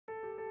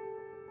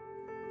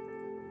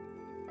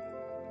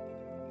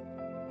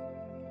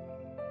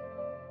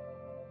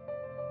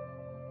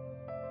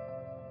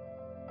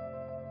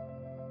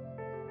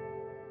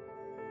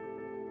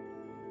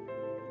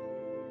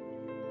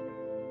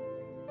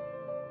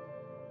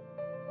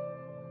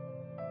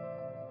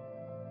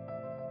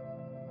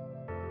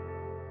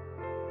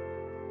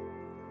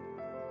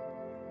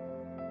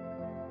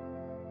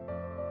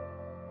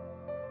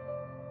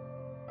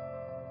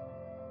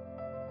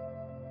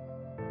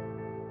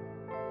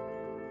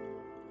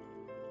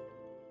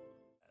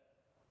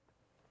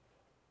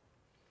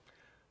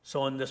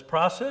So in this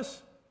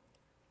process,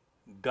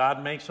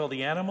 God makes all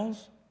the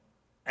animals.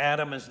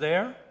 Adam is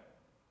there.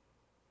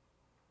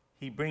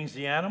 He brings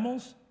the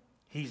animals.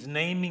 He's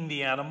naming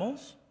the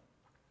animals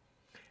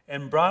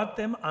and brought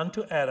them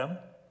unto Adam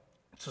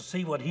to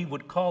see what he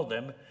would call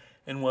them.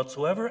 And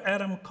whatsoever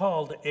Adam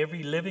called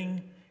every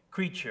living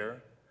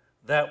creature,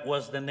 that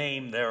was the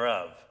name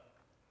thereof.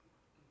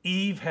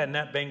 Eve had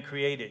not been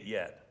created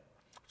yet.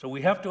 So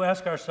we have to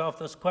ask ourselves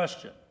this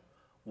question.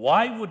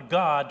 Why would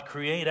God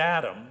create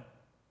Adam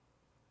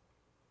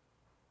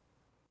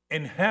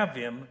and have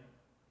him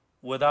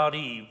without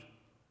Eve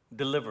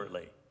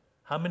deliberately?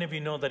 How many of you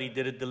know that he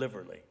did it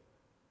deliberately?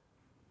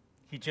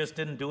 He just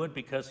didn't do it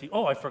because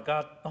I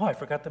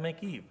forgot to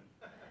make Eve.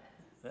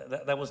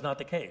 That was not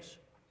the case.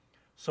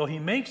 So he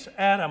makes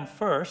Adam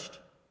first,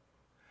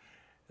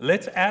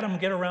 lets Adam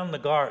get around the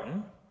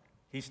garden.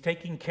 He's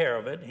taking care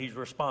of it. He's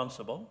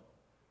responsible.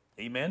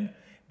 Amen.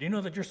 Do you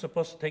know that you're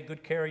supposed to take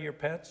good care of your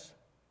pets,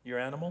 your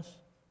animals?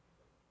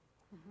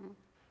 Mm-hmm.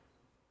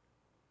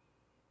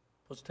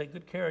 Supposed to take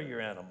good care of your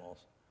animals.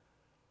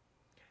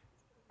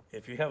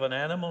 If you have an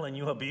animal and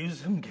you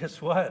abuse them,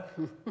 guess what?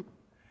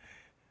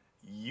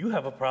 You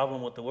have a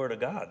problem with the Word of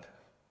God.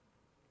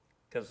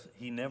 Because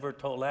he never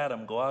told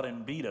Adam, go out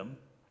and beat him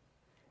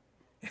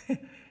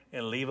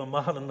and leave him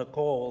out in the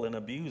cold and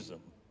abuse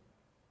him.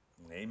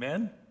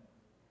 Amen?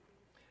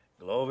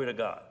 Glory to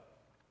God.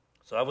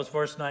 So that was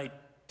verse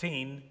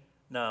 19.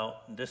 Now,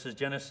 this is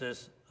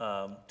Genesis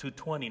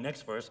 2:20,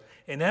 next verse.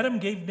 And Adam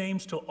gave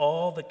names to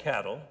all the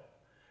cattle,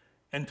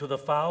 and to the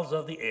fowls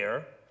of the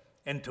air,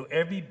 and to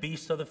every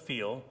beast of the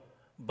field.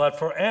 But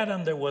for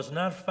Adam there was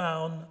not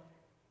found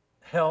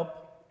help.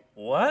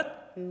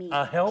 What? Meat.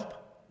 A help?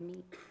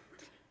 Meat.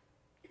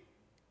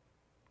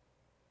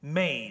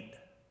 Made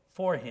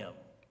for him.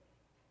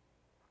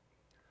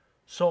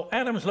 So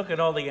Adam's looking at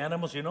all the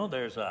animals. You know,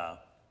 there's a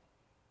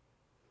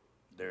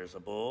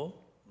bull,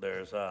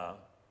 there's a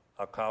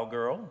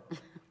cowgirl.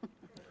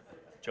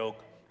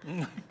 Joke.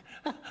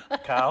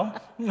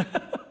 Cow.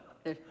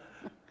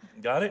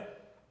 Got it?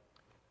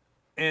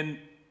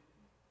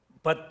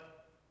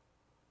 But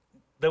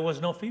there was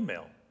no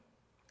female.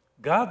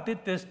 God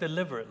did this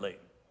deliberately.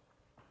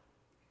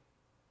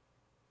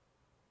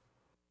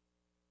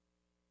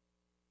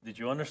 Did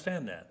you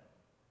understand that?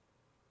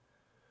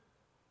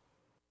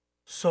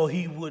 So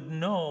he would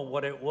know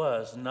what it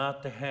was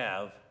not to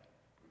have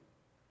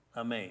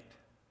a mate.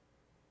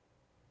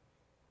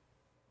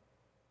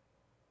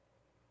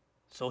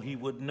 So he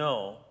would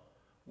know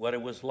what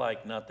it was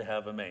like not to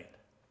have a mate.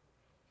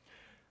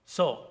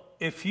 So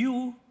if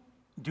you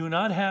do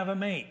not have a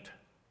mate,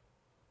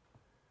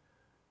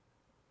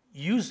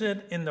 use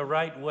it in the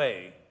right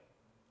way.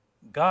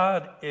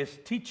 God is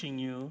teaching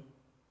you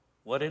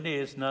what it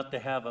is not to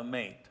have a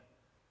mate.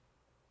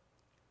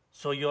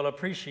 So you'll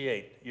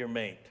appreciate your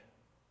mate.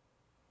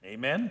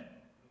 Amen?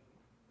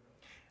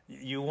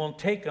 You won't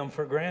take them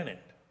for granted.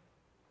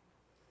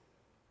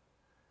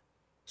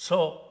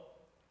 So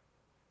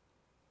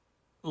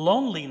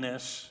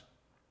loneliness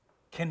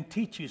can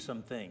teach you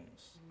some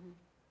things.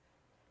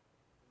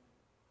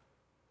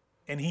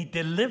 And he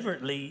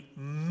deliberately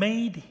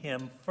made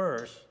him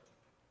first.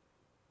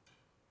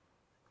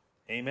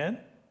 Amen?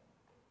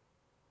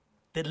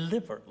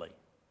 Deliberately.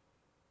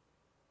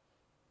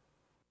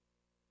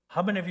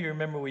 How many of you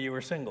remember when you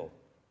were single?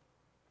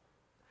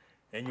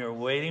 And you're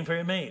waiting for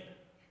your mate?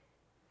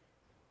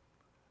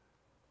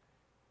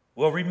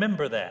 Well,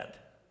 remember that.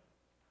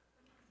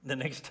 The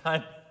next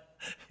time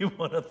you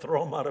want to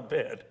throw him out of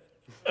bed.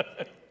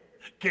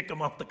 Kick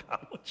him off the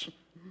couch.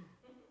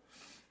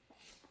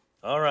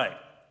 All right.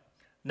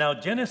 Now,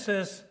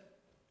 Genesis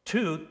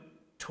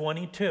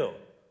 2:22.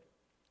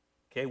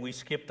 Okay, we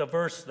skipped a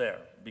verse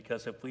there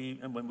because we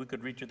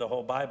could read you the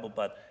whole Bible,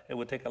 but it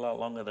would take a lot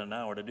longer than an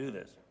hour to do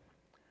this.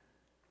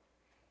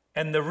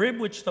 And the rib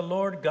which the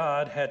Lord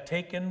God had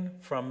taken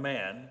from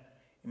man,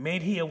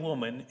 made he a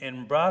woman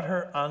and brought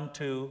her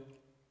unto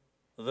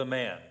the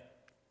man.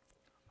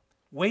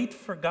 Wait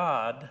for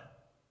God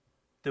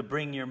to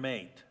bring your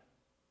mate.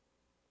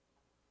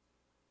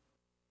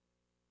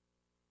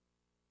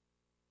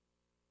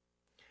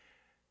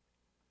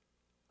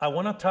 I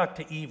want to talk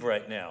to Eve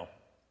right now.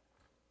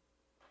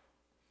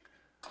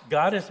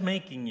 God is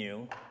making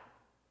you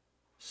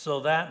so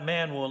that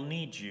man will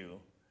need you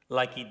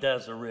like he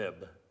does a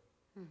rib.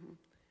 Mm-hmm.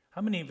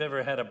 How many have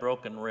ever had a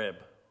broken rib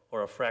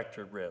or a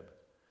fractured rib?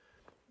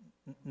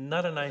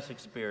 Not a nice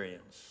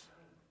experience.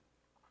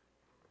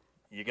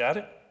 You got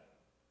it?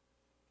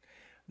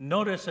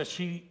 Notice that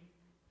she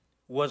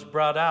was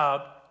brought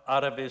out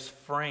of his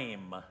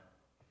frame.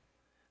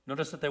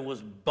 Notice that there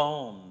was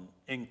bone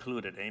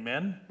included.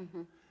 Amen?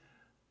 Mm-hmm.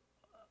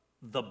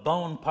 The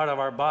bone part of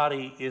our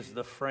body is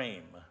the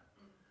frame.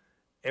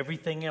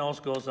 Everything else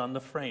goes on the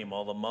frame,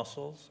 all the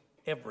muscles,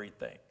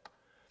 everything.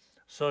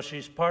 So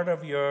she's part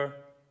of your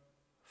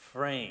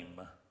frame.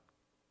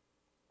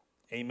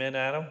 Amen,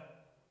 Adam?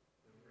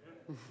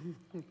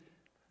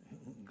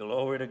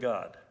 Glory to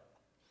God.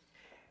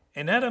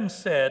 And Adam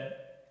said,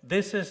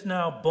 this is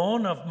now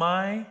bone of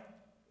my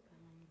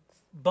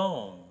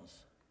bones.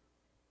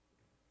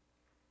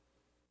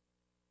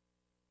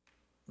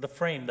 The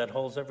frame that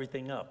holds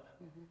everything up.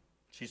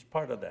 She's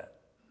part of that.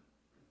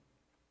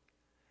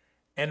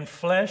 And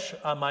flesh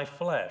of my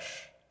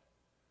flesh.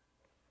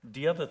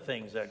 The other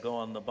things that go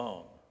on the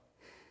bone.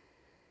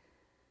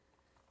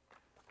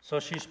 So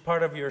she's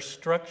part of your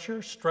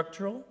structure,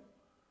 structural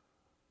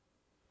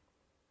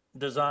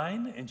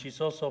design, and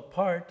she's also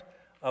part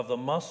of the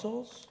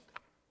muscles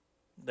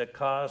that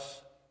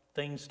cause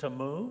things to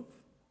move,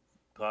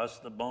 cause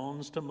the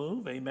bones to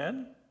move.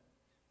 Amen?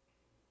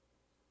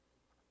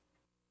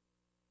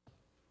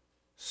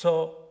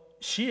 So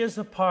she is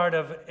a part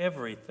of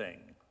everything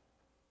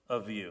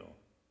of you.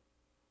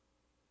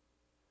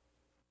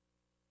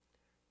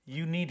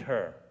 You need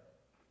her.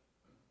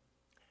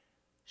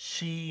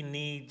 She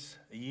needs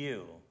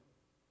you.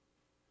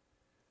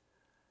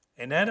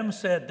 And Adam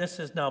said, this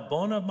is now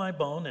bone of my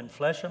bone and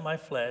flesh of my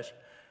flesh,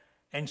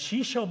 and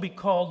she shall be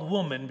called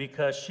woman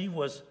because she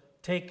was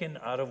taken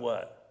out of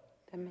what?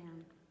 The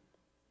man.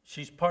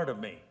 She's part of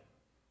me.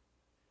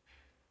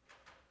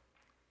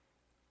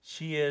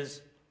 She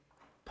is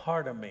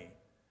part of me.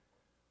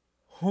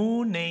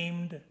 Who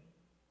named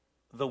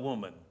the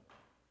woman?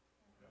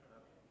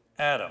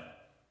 Adam.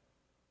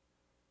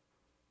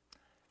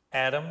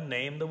 Adam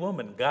named the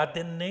woman. God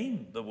didn't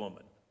name the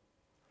woman.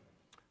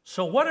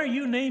 So what are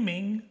you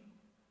naming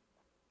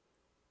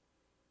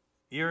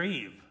your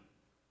Eve?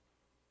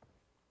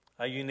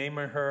 Are you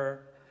naming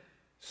her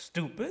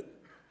stupid?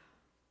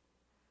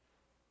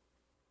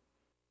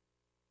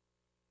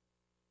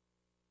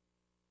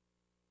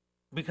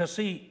 Because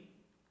see,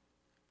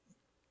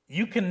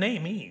 you can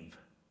name Eve.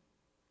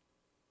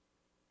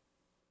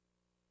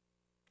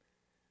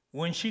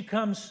 When she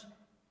comes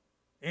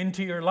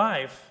into your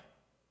life,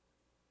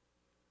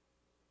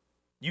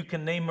 you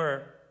can name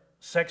her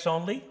sex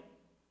only.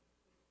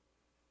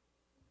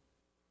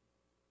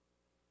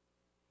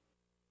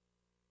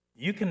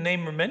 You can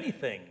name her many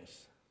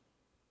things.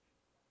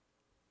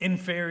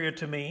 Inferior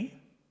to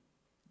me.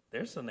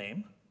 There's the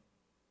name.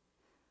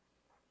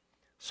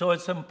 So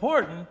it's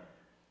important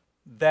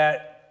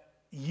that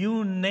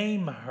you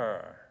name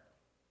her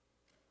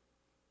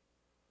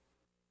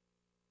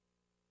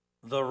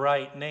the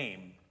right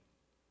name.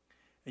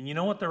 And you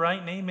know what the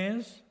right name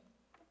is?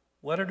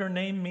 What did her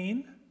name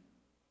mean?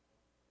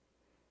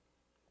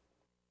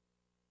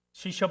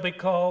 She shall be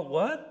called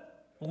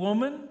what?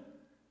 Woman?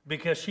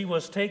 Because she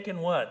was taken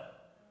what?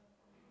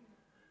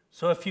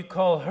 So if you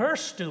call her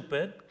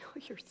stupid,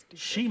 You're stupid.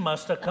 she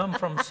must have come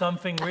from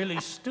something really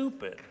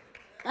stupid.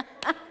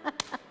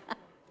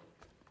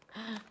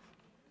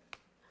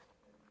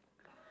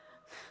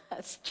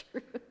 That's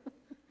true.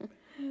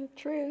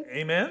 True.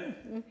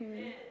 Amen?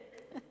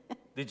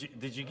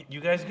 Did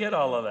you guys get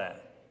all of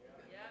that?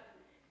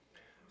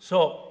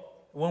 So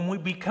when we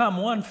become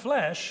one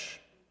flesh,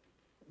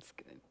 That's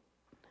good.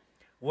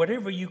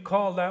 whatever you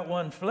call that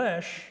one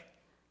flesh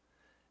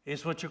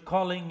is what you're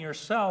calling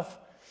yourself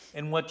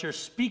and what you're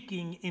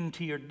speaking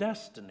into your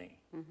destiny.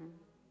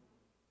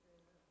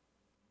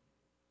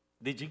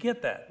 Did you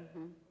get that?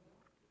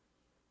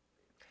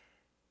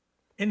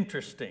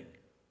 Interesting.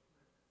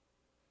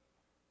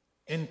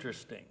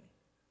 Interesting.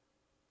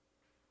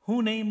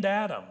 Who named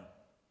Adam?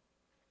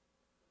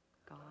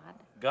 God.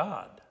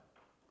 God.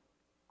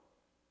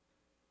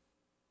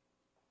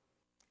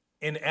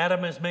 And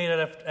Adam is made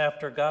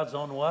after God's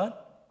own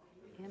what?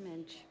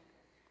 Image.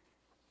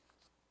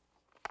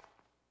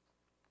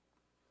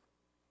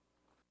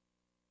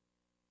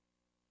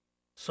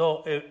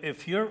 So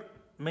if you're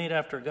made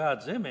after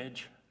God's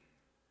image,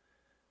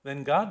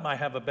 then God might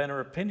have a better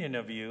opinion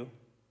of you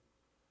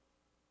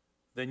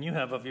than you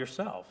have of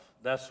yourself.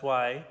 That's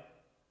why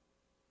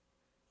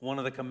one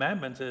of the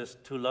commandments is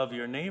to love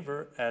your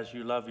neighbor as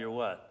you love your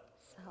what?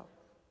 Self.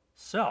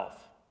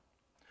 Self.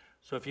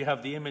 So if you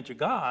have the image of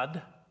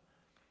God,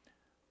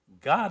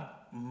 God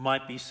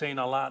might be saying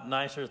a lot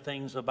nicer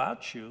things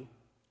about you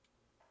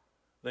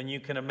than you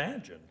can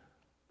imagine.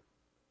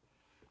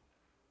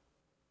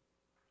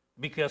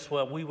 Because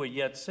while we were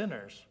yet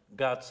sinners,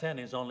 God sent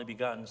his only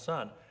begotten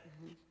Son.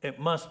 It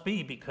must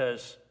be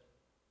because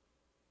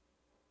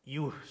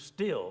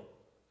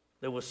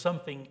there was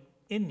something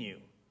in you.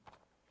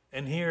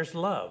 And here's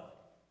love.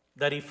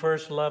 That he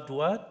first loved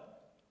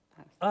what?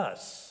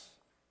 Us.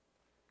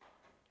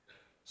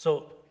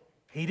 So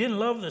he didn't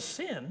love the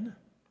sin,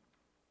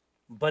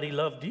 but he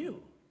loved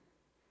you.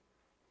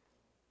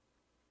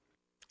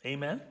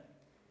 Amen?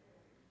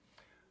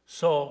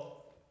 So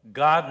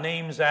God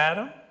names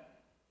Adam.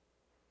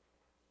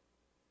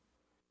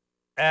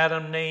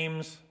 Adam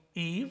names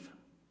Eve,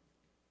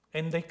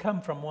 and they come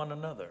from one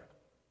another.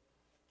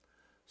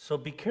 So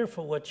be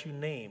careful what you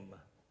name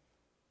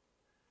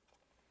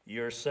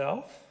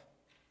yourself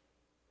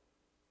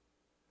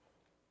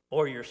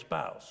or your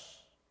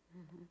spouse.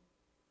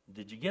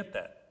 Did you get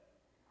that?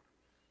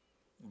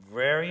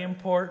 Very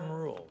important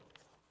rule.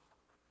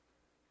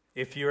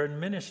 If you're in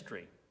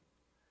ministry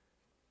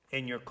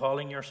and you're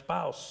calling your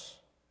spouse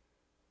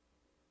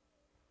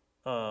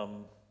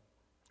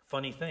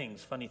funny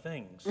things,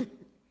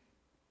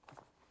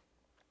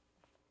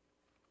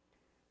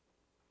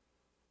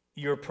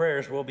 your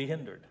prayers will be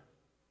hindered.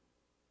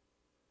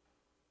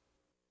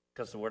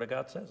 Because the Word of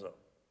God says so.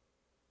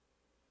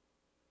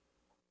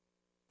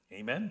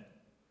 Amen?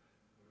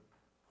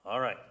 All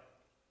right.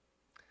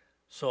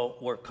 So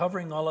we're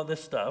covering all of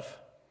this stuff.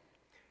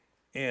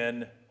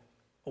 And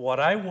what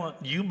I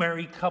want, you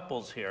married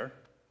couples here,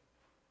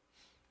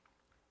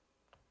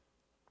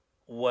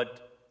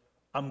 what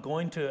I'm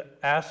going to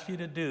ask you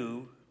to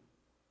do,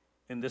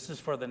 and this is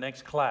for the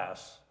next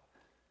class,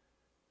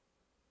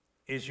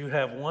 is you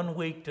have 1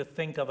 week to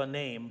think of a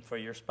name for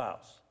your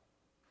spouse.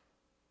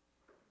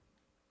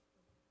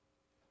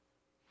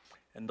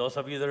 And those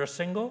of you that are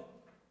single,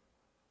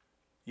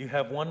 you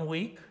have 1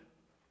 week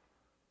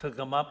to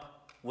come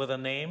up with a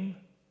name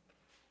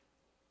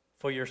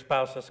for your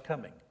spouse that's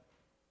coming.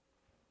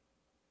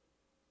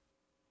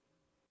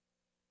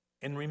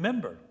 And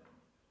remember,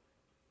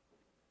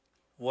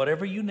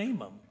 whatever you name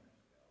them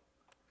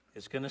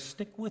is going to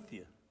stick with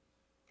you.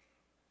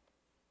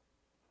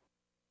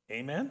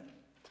 Amen?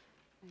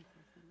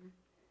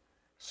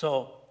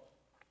 So,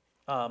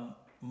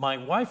 my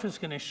wife is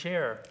going to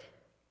share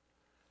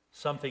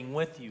something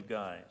with you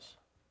guys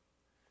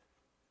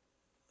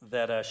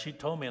that she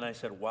told me, and I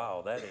said,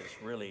 wow, that is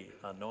really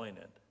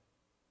anointed.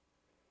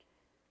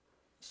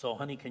 So,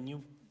 honey, can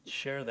you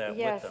share that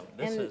Yes, with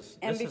them?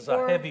 This is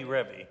before- a heavy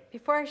revy.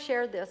 Before I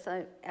share this,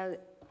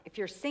 if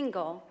you're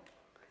single,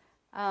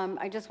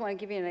 I just want to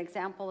give you an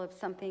example of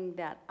something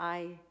that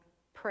I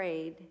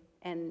prayed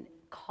and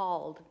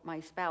called my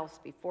spouse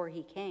before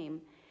he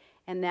came,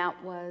 and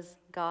that was,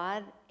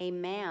 God, a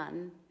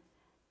man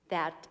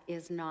that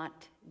is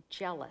not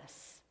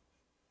jealous,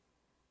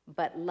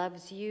 but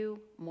loves you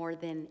more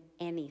than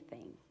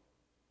anything.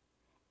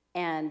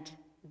 And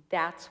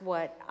that's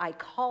what I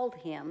called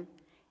him,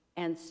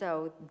 and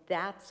so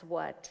that's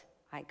what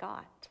I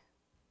got.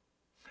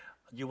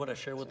 You want to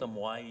share with them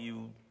why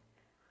you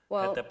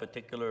Well, had that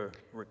particular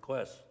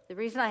request? the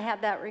reason I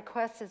had that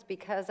request is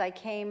because I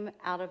came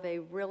out of a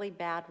really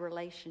bad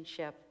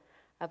relationship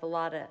of a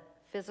lot of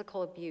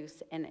physical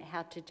abuse, and it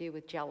had to do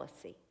with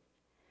jealousy.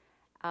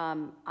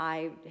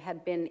 I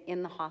had been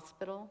in the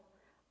hospital.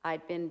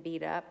 I'd been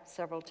beat up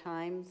several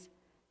times,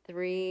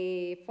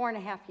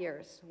 4.5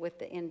 years with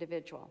the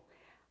individual.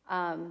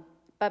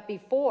 But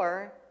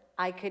before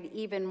I could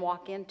even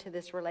walk into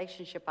this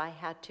relationship, I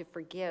had to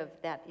forgive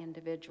that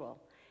individual.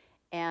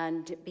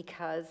 And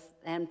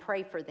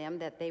pray for them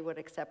that they would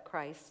accept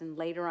Christ. And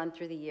later on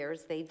through the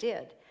years, they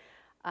did.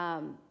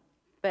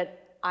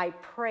 But I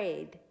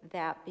prayed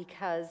that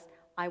because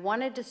I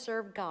wanted to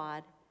serve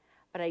God,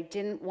 but I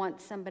didn't want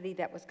somebody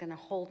that was going to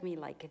hold me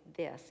like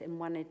this and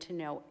wanted to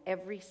know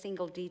every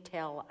single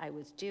detail I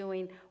was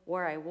doing,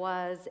 where I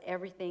was,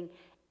 everything,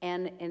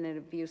 and in an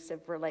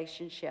abusive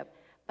relationship.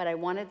 But I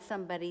wanted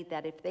somebody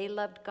that if they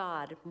loved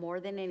God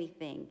more than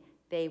anything,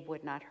 they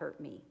would not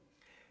hurt me.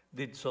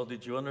 Did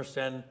you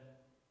understand?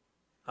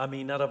 I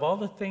mean, out of all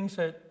the things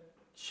that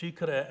she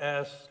could have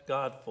asked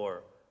God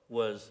for,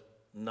 was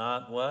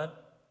not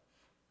what?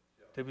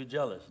 To be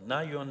jealous. Now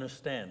you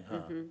understand, huh?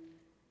 Mm-hmm.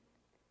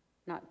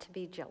 Not to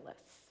be jealous.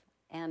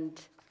 And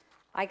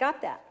I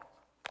got that.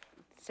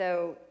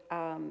 So,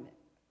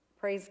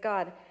 praise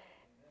God.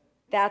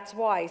 That's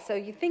why. So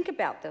you think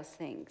about those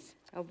things,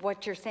 of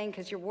what you're saying,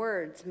 because your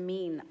words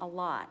mean a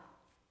lot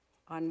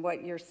on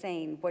what you're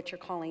saying, what you're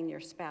calling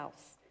your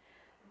spouse.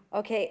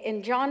 Okay,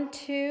 in John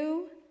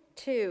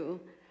 2:2,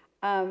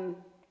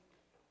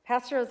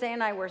 Pastor Jose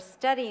and I were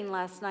studying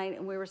last night,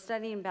 and we were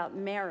studying about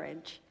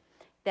marriage,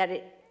 that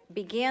it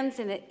begins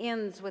and it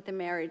ends with a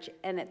marriage.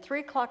 And at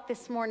 3 o'clock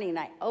this morning,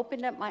 I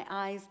opened up my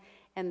eyes,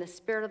 and the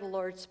Spirit of the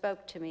Lord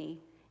spoke to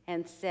me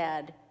and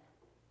said,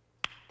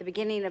 the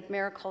beginning of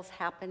miracles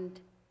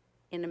happened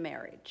in a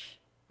marriage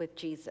with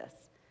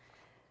Jesus.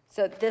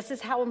 So this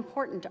is how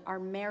important our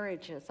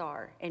marriages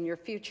are, and your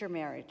future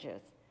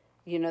marriages.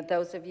 You know,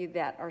 those of you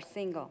that are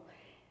single.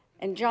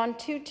 In John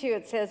 2:2,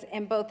 it says,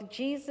 and both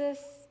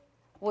Jesus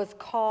was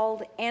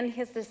called and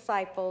his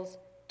disciples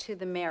to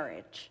the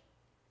marriage.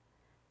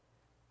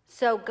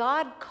 So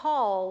God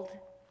called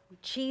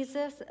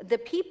Jesus, the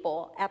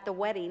people at the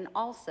wedding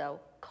also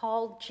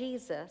called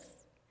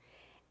Jesus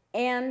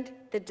and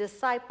the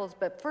disciples,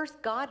 but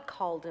first God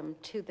called them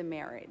to the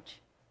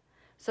marriage.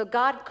 So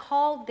God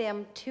called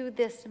them to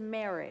this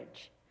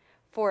marriage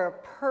for a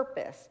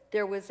purpose.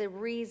 There was a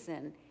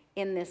reason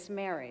in this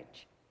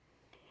marriage.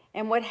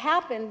 And what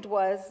happened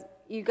was,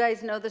 you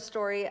guys know the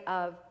story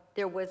of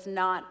there was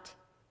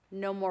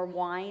no more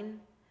wine,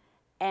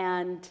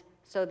 and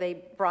so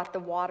they brought the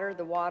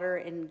water,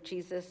 and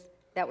Jesus,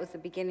 that was the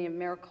beginning of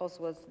miracles,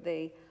 was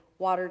the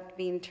water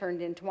being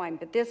turned into wine.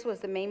 But this was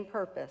the main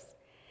purpose.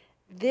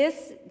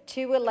 This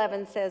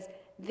 2:11 says,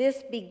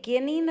 this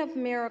beginning of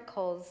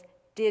miracles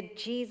did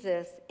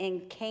Jesus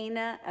in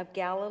Cana of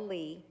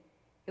Galilee.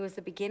 It was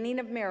the beginning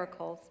of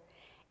miracles,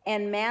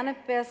 and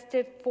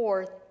manifested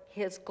forth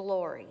his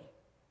glory.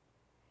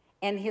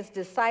 And his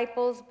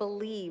disciples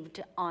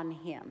believed on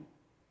him.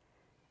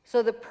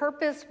 So the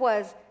purpose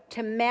was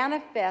to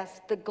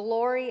manifest the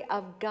glory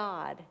of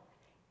God.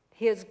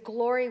 His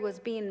glory was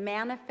being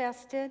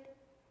manifested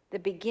the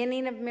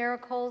beginning of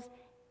miracles,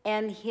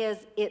 and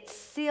it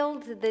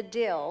sealed the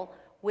deal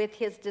with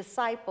his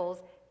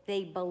disciples.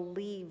 They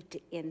believed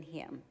in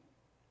him.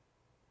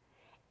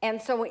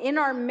 And so in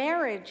our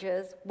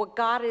marriages, what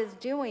God is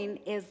doing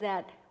is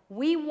that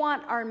we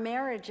want our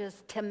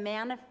marriages to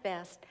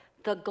manifest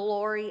the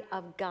glory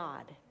of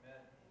God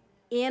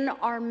in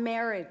our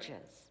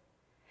marriages,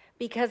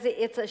 because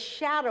it's a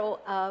shadow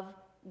of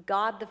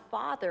God the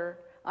Father,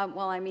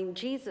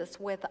 Jesus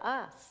with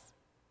us,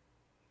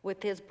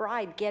 with his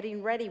bride,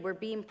 getting ready. We're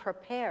being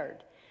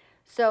prepared.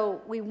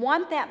 So we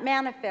want that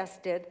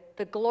manifested,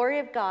 the glory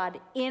of God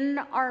in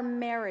our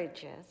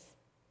marriages,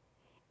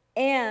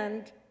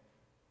 and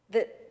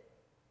that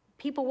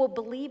people will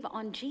believe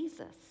on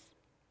Jesus.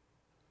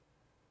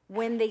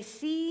 When they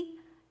see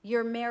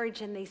your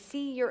marriage and they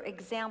see your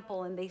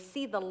example and they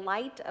see the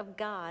light of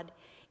God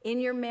in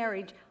your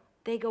marriage,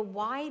 they go,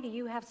 why do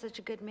you have such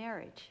a good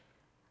marriage?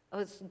 Oh,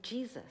 it's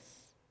Jesus.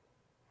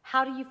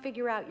 How do you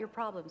figure out your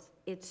problems?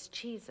 It's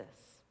Jesus.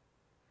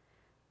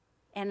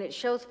 And it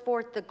shows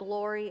forth the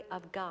glory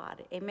of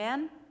God.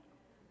 Amen?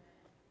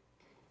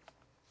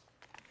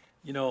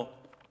 You know,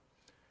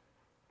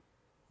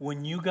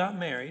 when you got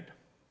married,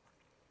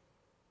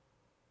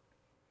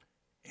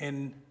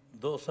 and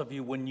those of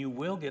you, when you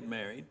will get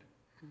married,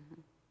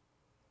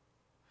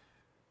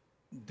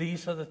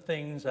 these are the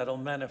things that'll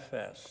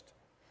manifest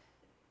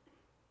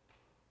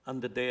on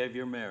the day of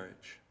your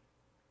marriage.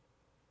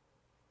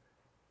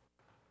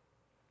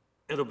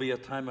 It'll be a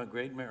time of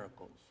great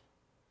miracles.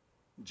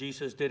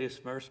 Jesus did his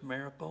first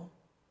miracle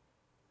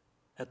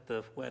at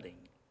the wedding.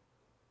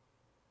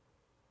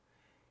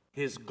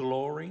 His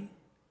glory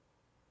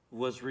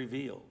was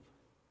revealed.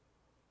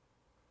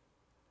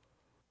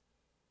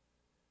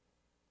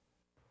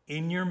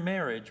 In your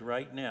marriage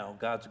right now,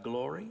 God's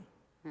glory,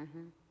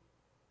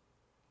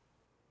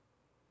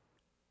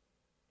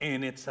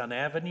 and it's an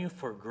avenue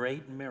for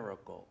great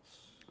miracles.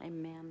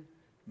 Amen.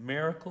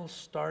 Miracles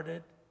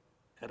started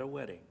at a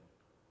wedding.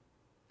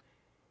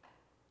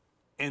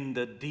 And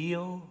the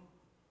deal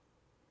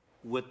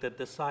with the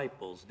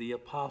disciples, the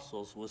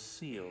apostles, was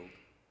sealed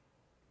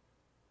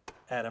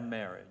at a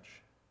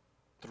marriage.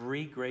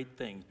 3 great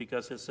things,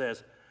 because it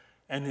says,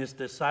 and his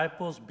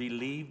disciples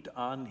believed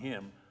on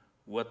him.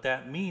 What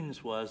that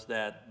means was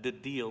that the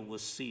deal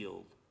was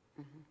sealed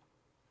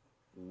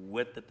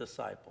with the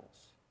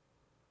disciples.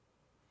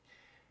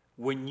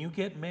 When you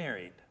get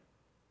married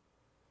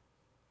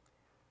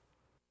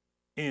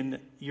and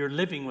you're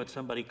living with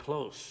somebody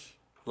close,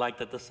 like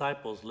the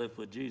disciples lived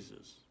with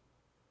Jesus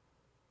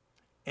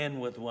and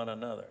with one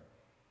another,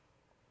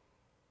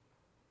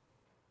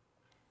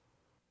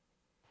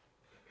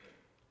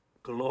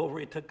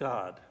 glory to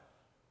God.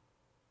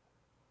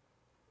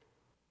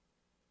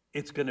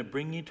 It's going to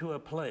bring you to a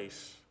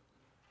place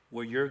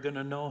where you're going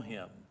to know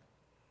him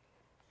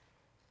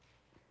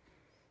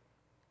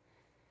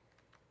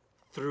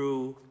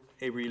through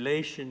a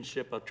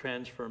relationship of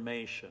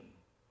transformation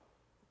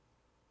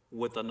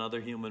with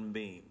another human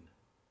being.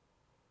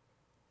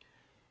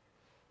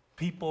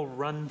 People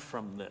run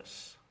from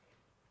this,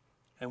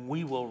 and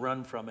we will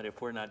run from it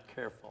if we're not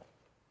careful.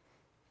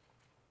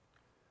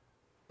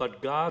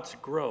 But God's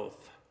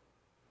growth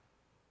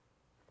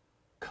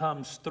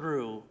comes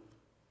through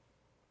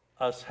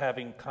us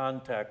having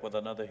contact with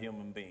another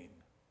human being.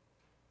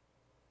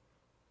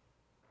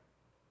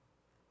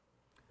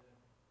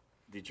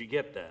 Did you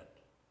get that?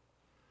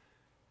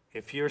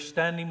 If you're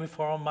standing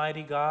before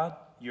Almighty God,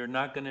 you're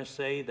not going to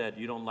say that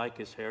you don't like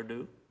his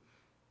hairdo,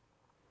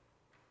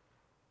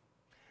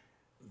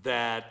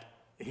 that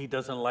he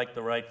doesn't like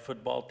the right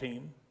football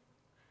team.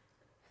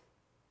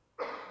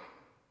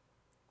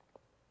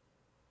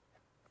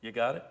 You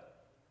got it?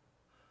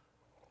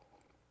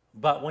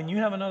 But when you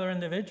have another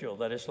individual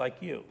that is like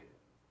you,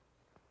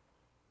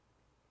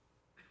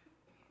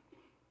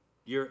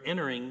 you're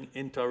entering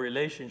into a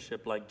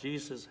relationship like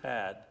Jesus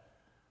had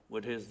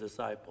with his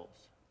disciples.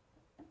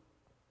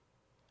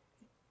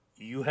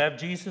 You have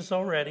Jesus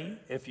already.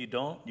 If you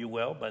don't, you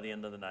will by the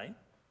end of the night.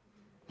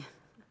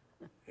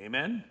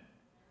 Amen?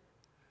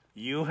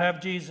 You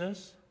have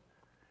Jesus,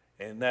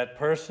 and that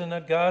person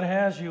that God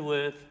has you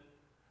with,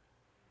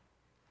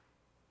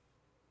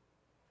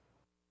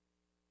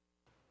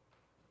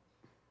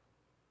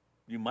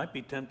 you might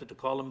be tempted to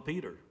call him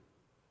Peter.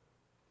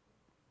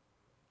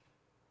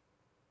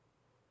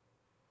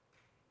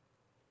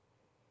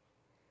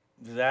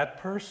 That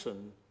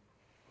person,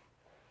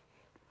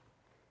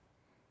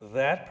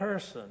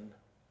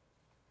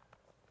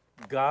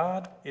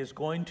 God is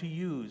going to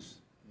use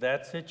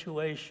that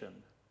situation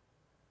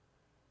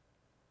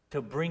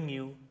to bring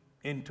you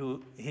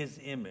into his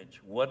image.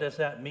 What does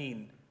that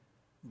mean?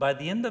 By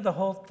the end of the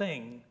whole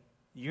thing,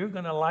 you're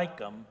going to like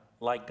them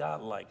like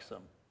God likes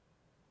them.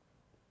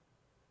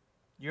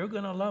 You're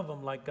going to love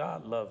them like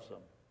God loves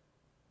them.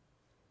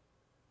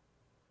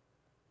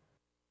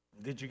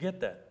 Did you get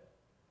that?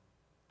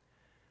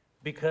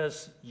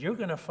 Because you're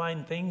going to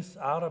find things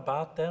out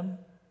about them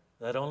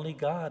that only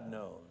God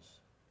knows.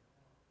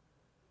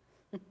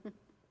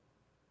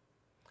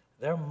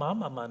 Their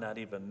mama might not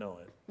even know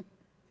it.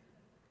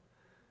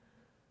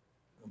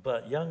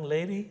 But young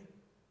lady,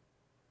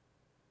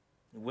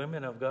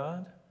 women of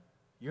God,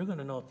 you're going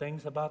to know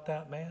things about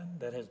that man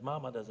that his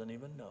mama doesn't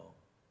even know.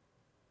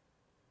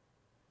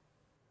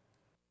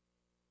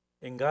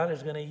 And God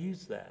is going to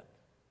use that.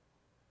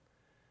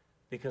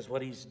 Because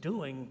what he's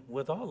doing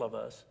with all of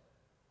us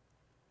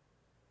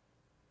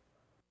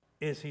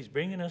is he's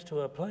bringing us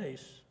to a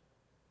place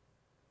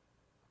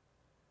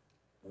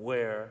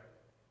where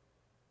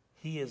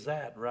he is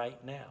at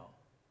right now.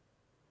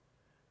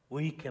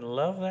 We can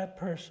love that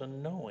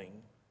person knowing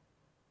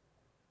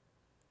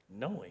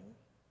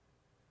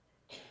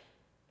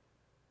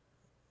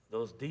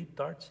those deep,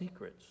 dark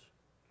secrets.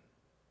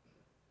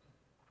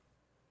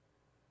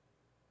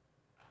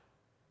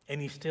 And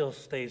he still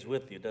stays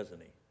with you,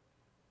 doesn't he?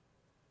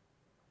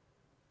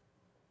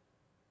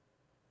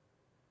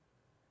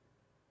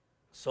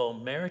 So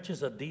marriage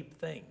is a deep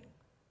thing.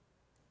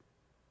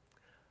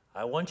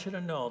 I want you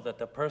to know that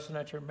the person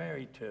that you're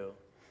married to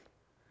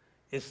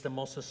is the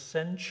most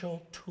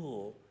essential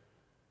tool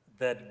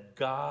that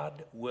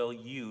God will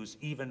use,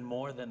 even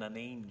more than an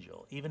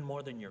angel, even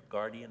more than your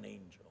guardian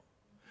angel.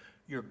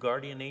 Your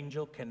guardian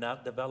angel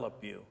cannot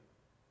develop you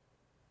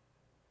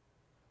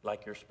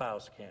like your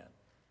spouse can.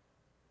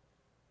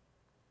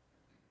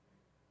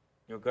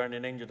 Your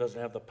guardian angel doesn't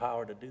have the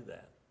power to do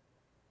that.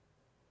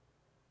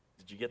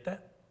 Did you get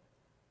that?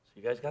 So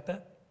you guys got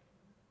that?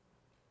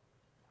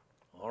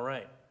 All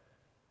right.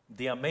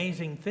 The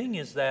amazing thing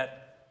is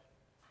that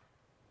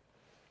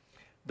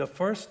the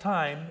first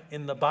time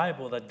in the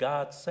Bible that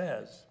God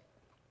says,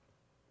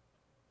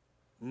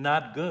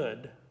 not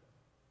good,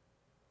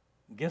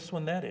 guess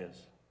when that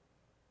is?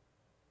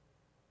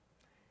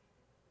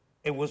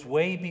 It was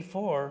way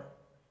before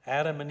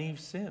Adam and Eve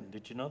sinned.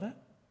 Did you know that?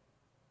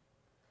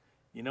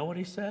 You know what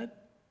he said?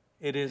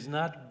 It is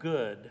not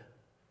good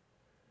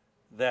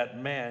that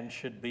man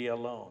should be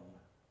alone.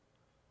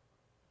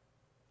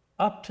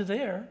 Up to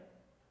there,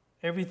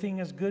 everything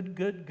is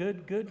good.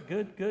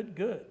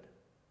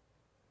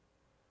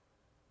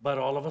 But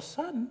all of a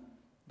sudden,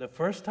 the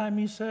first time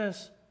he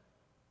says,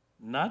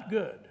 not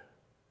good.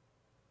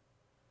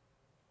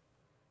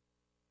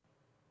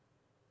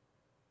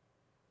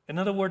 In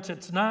other words,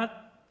 it's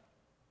not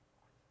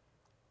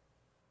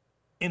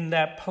in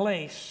that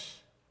place,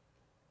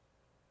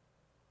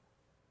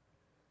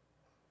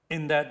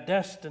 in that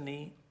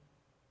destiny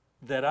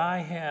that I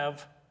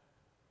have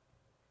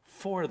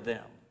for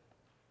them.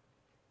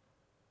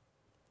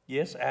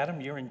 Yes,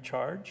 Adam, you're in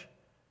charge.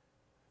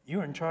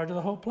 You're in charge of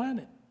the whole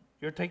planet.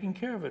 You're taking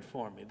care of it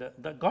for me.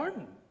 The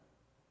garden,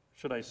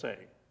 should I say.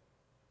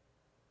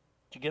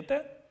 Did you get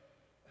that?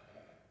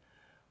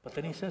 But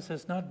then he says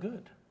it's not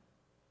good.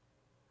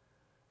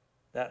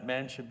 That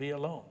man should be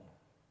alone.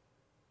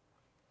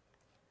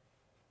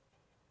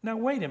 Now,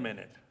 wait a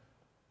minute.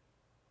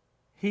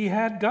 He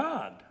had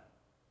God.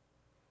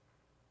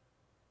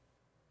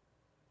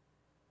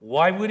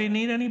 Why would he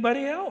need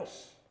anybody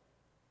else?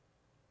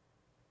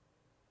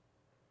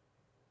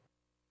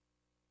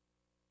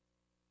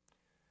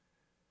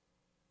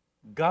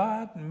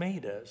 God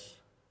made us,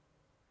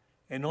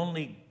 and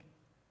only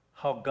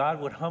how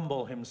God would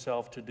humble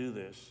himself to do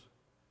this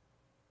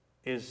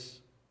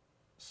is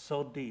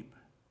so deep.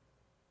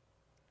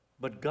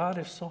 But God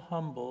is so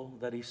humble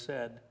that he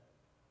said,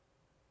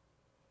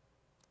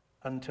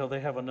 until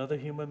they have another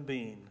human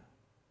being,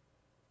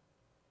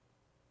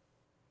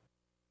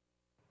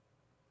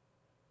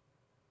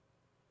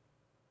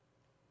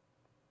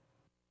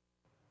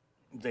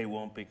 they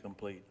won't be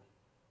complete.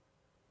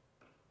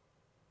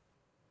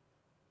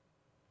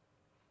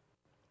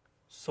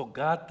 So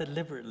God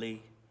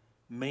deliberately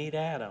made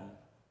Adam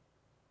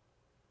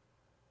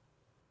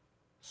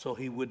so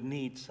he would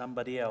need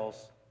somebody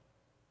else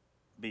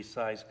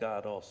besides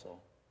God also.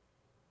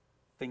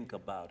 Think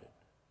about it.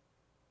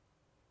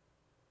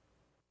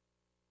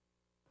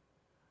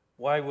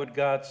 Why would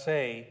God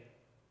say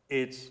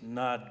it's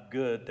not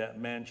good that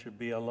man should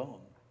be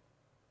alone?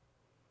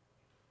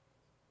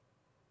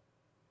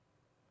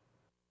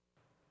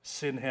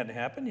 Sin hadn't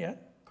happened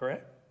yet,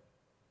 correct?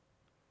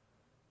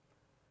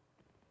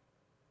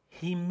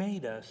 He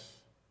made us.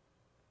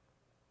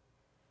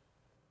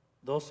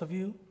 Those of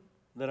you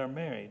that are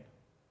married,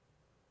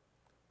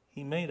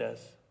 he made us.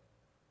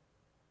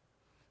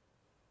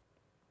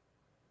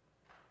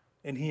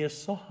 And he is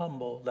so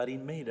humble that he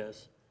made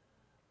us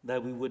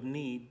that we would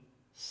need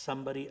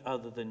somebody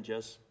other than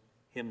just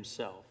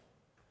himself.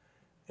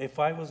 If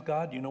I was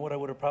God, you know what I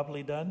would have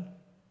probably done?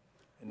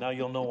 And now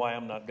you'll know why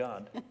I'm not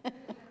God.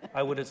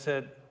 I would have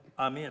said,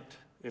 I'm it.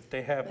 If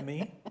they have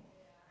me,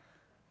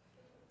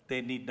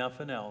 they need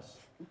nothing else.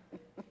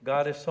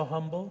 God is so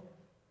humble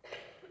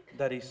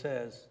that he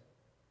says,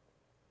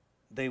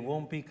 they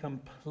won't be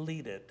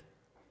completed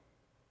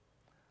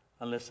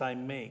unless I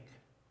make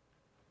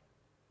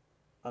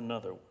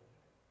another one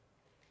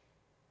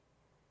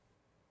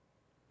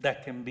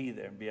that can be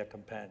there and be a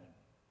companion.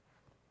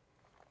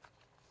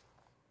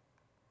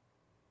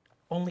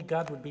 Only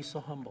God would be so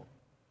humble.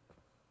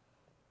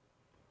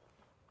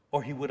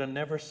 Or he would have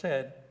never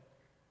said,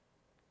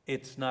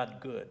 it's not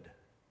good.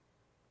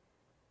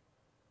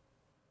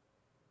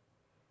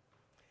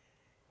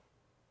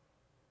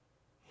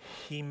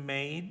 He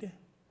made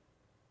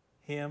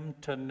him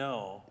to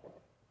know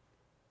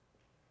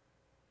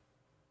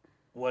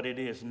what it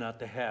is not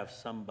to have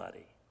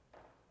somebody.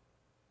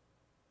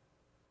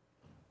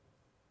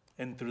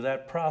 And through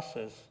that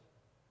process,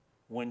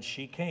 when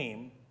she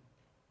came,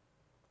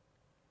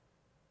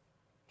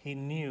 he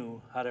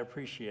knew how to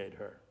appreciate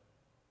her.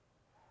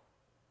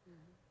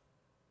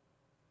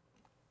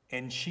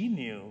 And she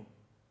knew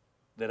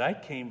that I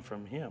came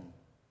from him.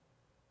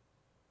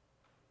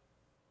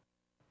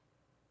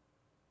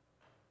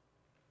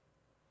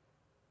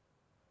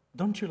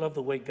 Don't you love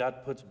the way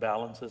God puts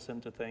balances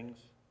into things?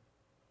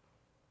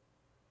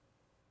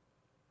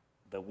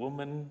 The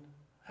woman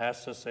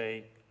has to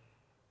say,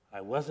 I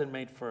wasn't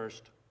made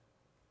first,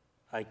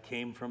 I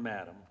came from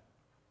Adam.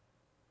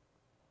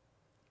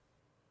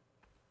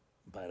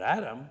 But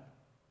Adam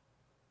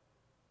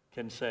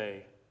can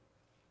say,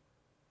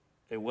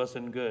 it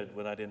wasn't good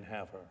when I didn't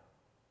have her.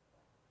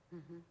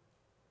 Mm-hmm.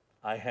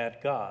 I had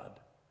God,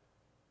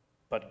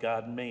 but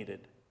God made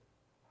it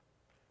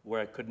where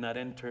I could not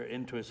enter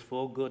into his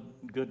full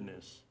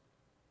goodness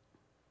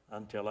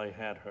until I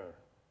had her.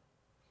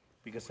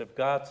 Because if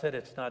God said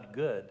it's not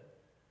good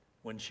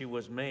when she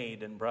was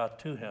made and brought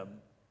to him,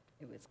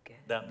 It was good.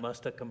 that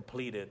must have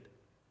completed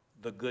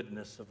the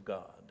goodness of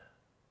God.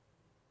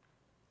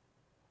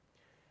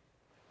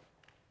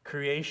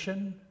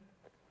 Creation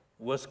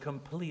was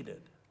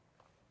completed.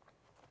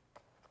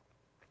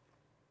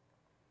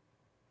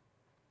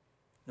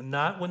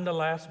 Not when the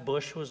last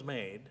bush was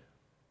made,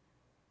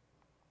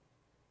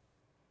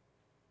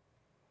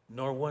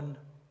 nor when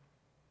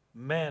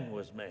man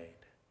was made.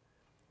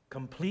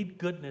 Complete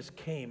goodness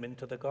came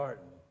into the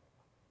garden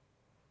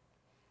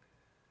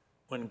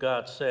when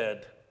God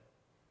said,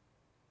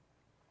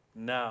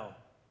 now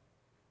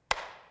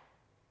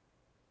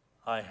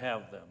I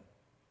have them.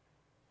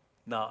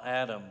 Now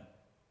Adam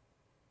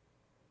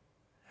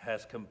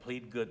has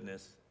complete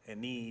goodness,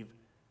 and Eve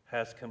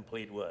has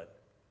complete what?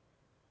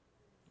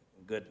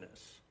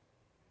 Goodness.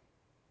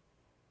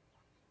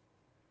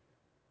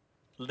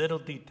 Little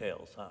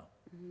details, huh?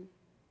 Mm-hmm.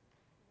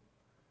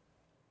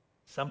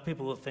 Some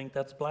people will think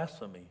that's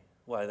blasphemy.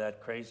 Why,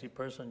 that crazy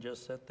person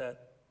just said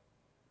that?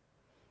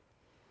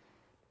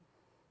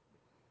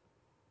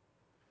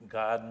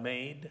 God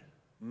made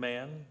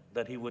man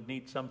that he would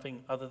need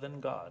something other than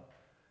God.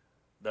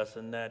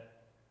 Doesn't that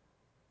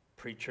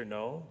preacher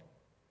know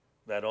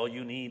that all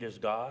you need is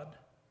God?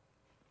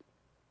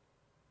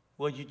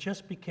 Well, you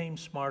just became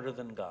smarter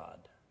than God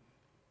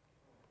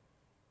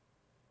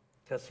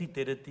because he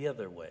did it the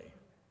other way.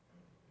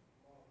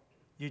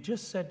 You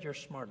just said you're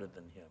smarter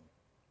than him.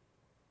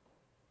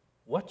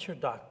 What's your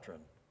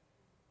doctrine?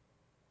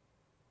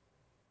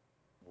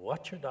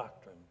 What's your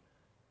doctrine?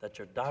 That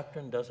your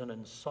doctrine doesn't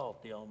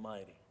insult the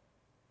Almighty.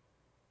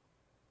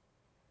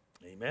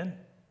 Amen?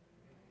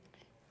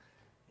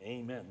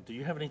 Amen. Do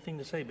you have anything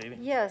to say, baby?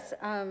 Yes,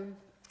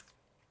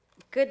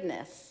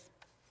 goodness.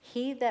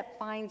 He that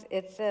finds,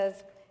 it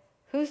says,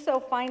 whoso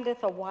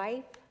findeth a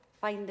wife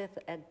findeth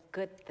a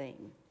good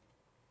thing.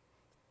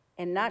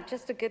 And not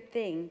just a good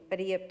thing, but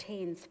he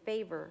obtains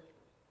favor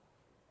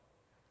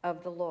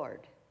of the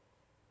Lord.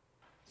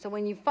 So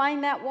when you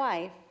find that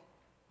wife,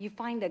 you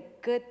find a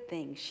good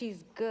thing.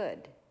 She's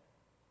good.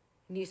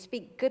 And you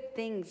speak good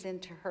things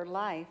into her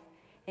life,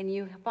 and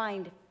you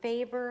find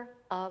favor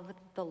of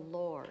the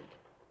Lord.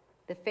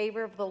 The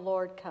favor of the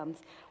Lord comes.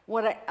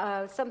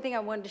 Something I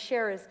wanted to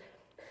share is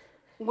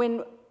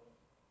when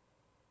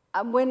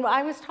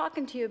I was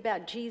talking to you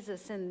about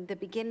Jesus and the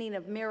beginning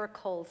of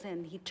miracles,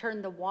 and he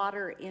turned the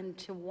water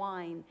into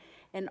wine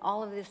and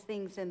all of these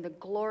things, and the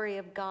glory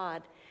of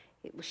God,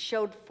 it was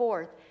showed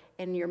forth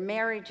in your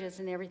marriages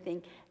and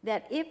everything,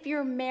 that if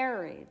your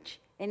marriage,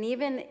 and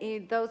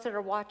even those that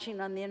are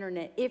watching on the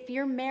internet, if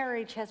your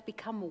marriage has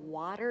become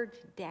watered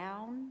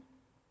down,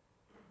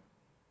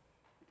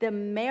 the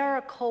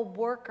miracle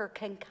worker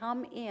can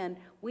come in.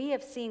 We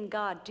have seen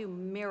God do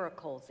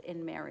miracles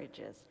in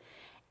marriages,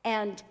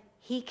 and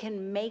he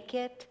can make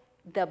it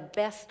the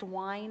best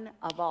wine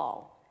of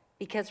all.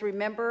 Because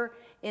remember,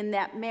 in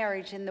that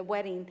marriage, in the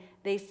wedding,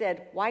 they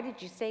said, why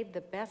did you save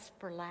the best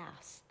for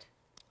last?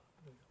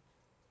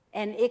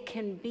 And it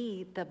can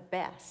be the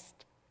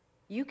best.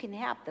 You can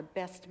have the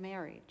best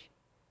marriage.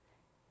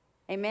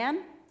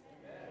 Amen?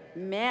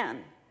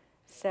 Amen.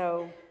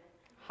 So,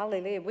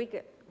 hallelujah. We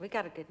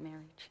got a good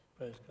marriage.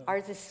 Praise God.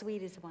 Ours is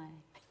sweet as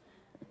wine.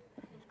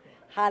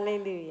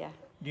 Hallelujah.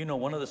 You know,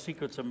 one of the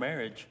secrets of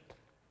marriage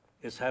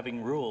is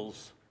having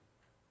rules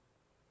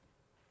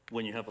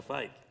when you have a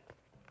fight.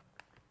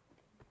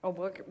 Oh,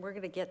 we're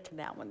going to get to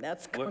that one.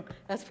 That's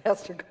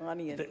Pastor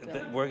Connie.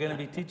 We're going to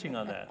be teaching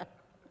on that.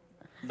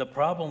 The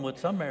problem with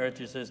some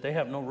marriages is they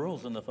have no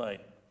rules in the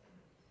fight.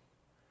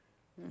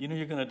 You know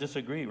you're going to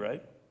disagree,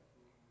 right?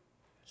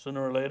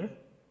 Sooner or later.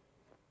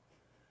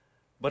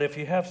 But if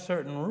you have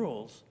certain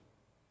rules,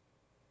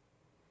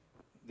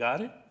 got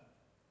it?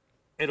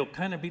 It'll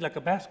kind of be like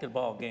a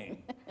basketball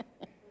game.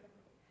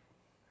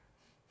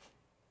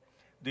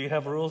 Do you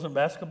have rules in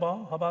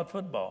basketball? How about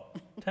football?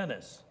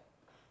 Tennis?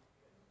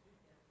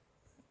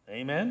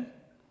 Amen?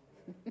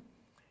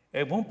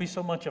 It won't be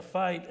so much a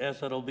fight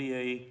as it'll be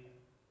a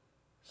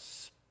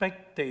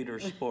spectator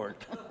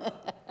sport.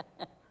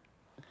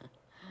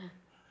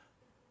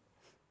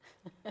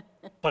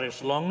 But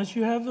as long as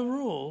you have the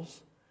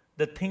rules,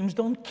 the teams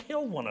don't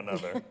kill one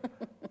another.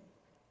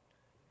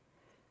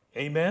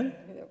 Amen?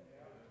 Yep.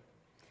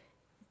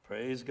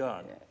 Praise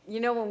God. You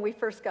know, when we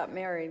first got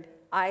married,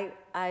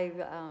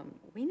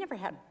 we never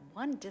had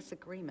one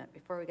disagreement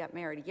before we got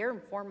married. A year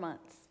and 4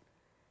 months.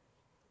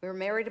 We were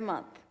married a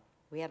month.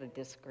 We had a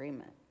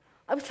disagreement.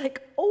 I was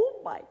like, oh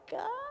my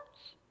gosh,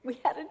 we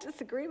had a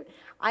disagreement.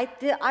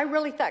 I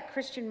really thought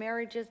Christian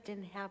marriages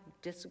didn't have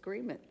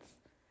disagreements.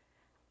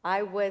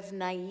 I was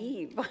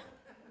naive.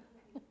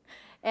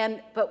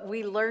 But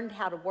we learned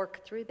how to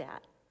work through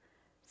that.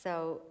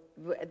 So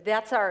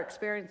that's our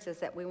experiences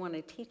that we want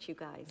to teach you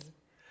guys.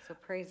 So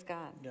praise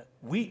God. Yeah.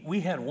 We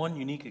had one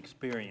unique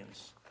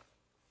experience,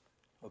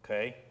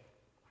 okay?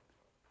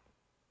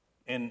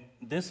 And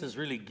this is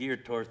really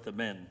geared towards the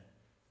men.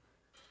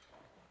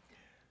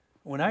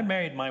 When I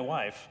married my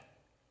wife,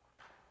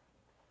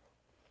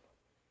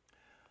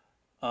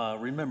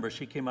 remember,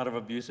 she came out of an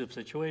abusive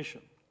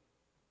situation.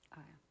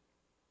 Oh,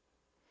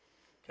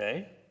 yeah.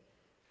 Okay?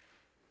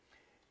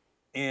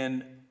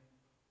 And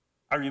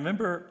I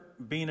remember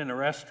being in a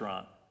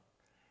restaurant,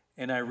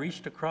 and I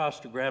reached across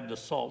to grab the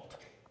salt,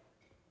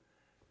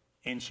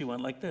 and she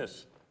went like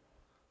this.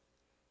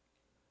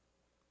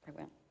 I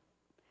went.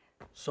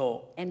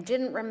 So, And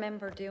didn't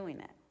remember doing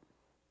it.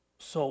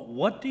 so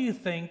what do you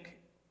think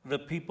the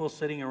people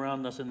sitting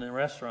around us in the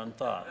restaurant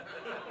thought?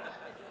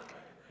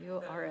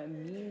 You are a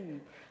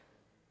mean.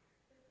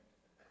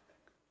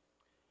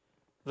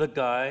 The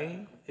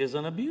guy is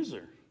an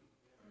abuser.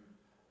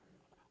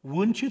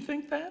 Wouldn't you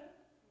think that?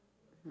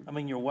 I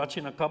mean, you're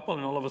watching a couple,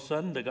 and all of a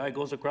sudden, the guy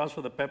goes across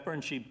with a pepper,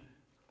 and she...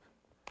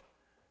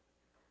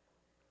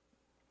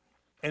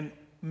 And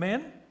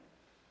men,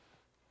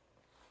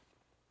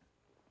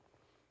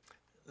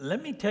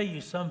 let me tell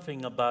you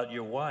something about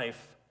your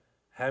wife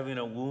having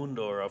a wound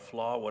or a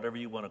flaw, whatever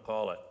you want to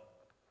call it.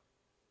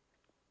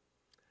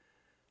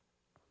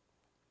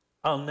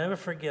 I'll never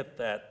forget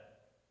that.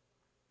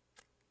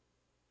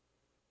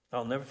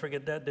 I'll never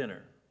forget that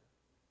dinner.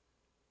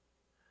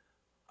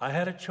 I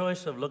had a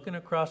choice of looking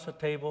across the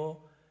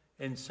table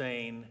and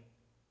saying,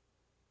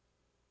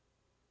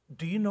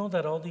 do you know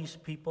that all these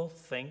people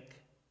think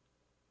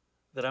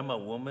that I'm a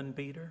woman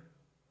beater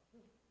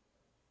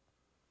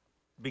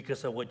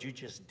because of what you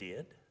just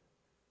did?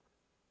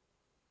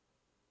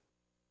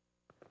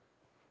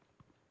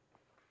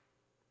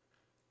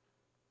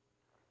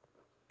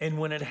 And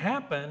when it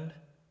happened,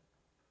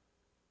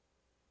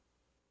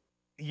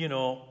 you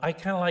know, I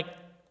kind of like,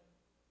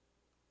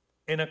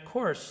 and of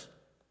course,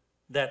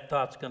 that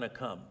thought's going to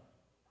come.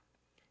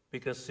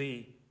 Because,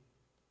 see,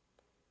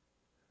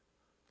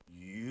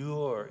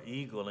 your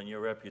ego and your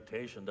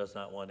reputation does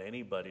not want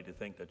anybody to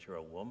think that you're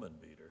a woman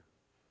beater.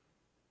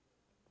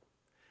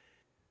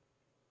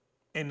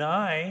 And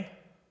I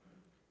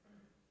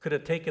could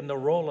have taken the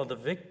role of the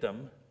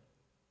victim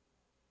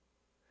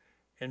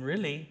and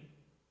really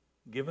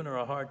given her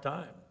a hard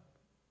time.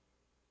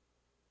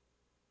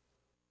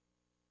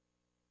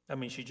 I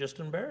mean, she just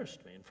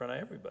embarrassed me in front of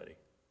everybody.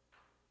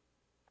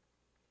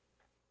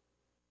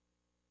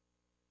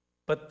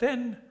 But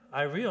then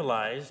I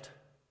realized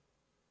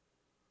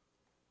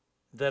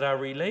that our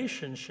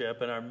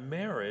relationship and our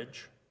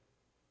marriage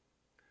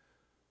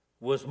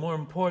was more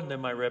important than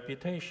my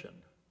reputation.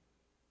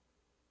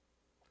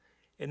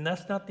 And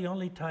that's not the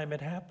only time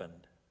it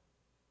happened.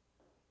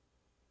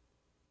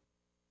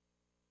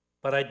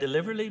 But I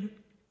deliberately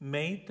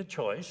made the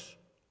choice,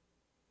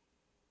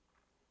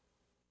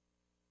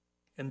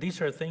 and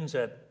these are things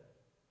that,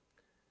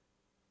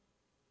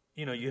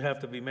 you know, you have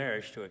to be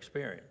married to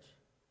experience.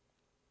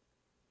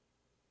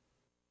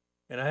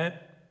 And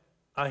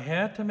I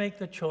had to make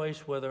the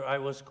choice whether I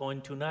was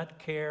going to not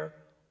care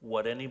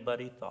what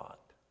anybody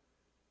thought.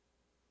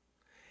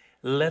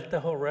 Let the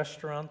whole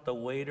restaurant, the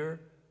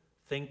waiter,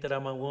 think that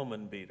I'm a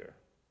woman beater.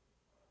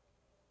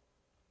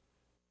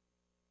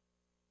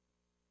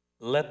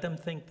 Let them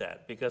think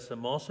that, because the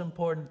most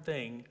important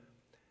thing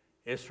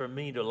is for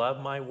me to love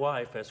my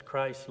wife as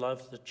Christ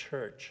loves the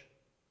church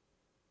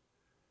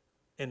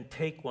and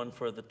take one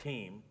for the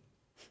team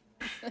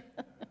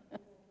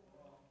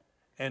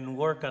and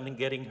work on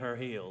getting her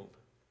healed.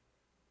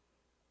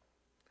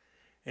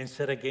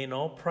 Instead of getting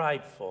all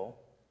prideful,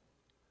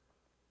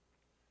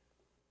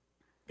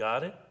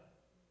 got it?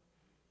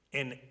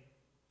 And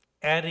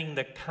adding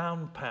the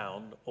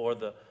compound or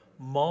the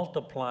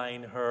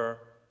multiplying her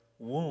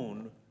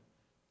wound.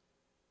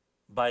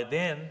 By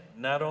then,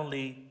 not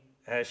only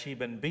has she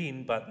been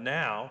beaten, but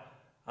now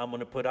I'm going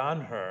to put on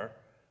her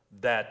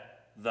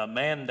that the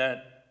man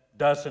that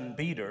doesn't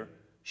beat her,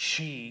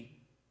 she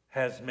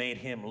has made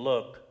him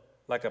look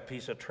like a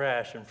piece of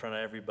trash in front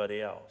of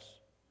everybody else.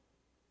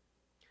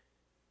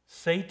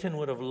 Satan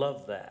would have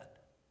loved that.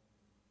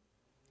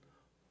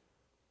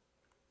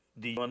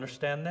 Do you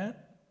understand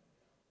that?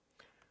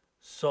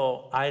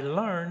 So I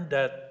learned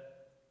that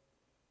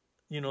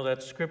You know,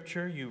 that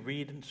scripture, you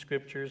read in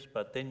scriptures,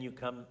 but then you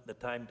come the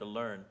time to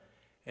learn.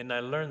 And I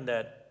learned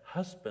that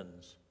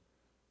husbands,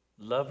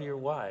 love your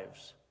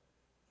wives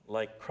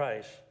like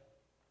Christ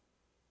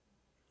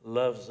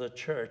loves the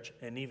church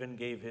and even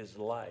gave his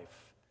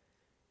life.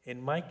 In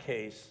my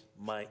case,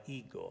 my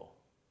ego.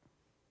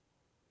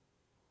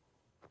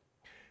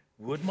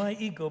 Would my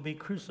ego be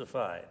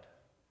crucified?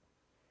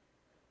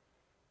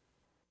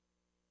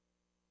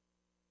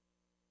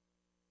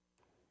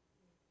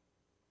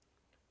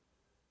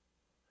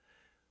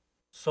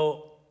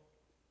 So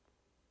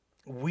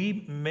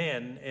we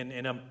men,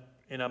 and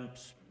I'm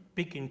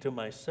speaking to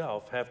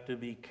myself, have to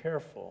be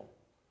careful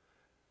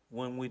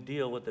when we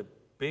deal with the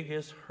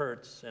biggest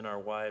hurts in our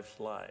wives'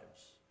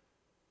 lives.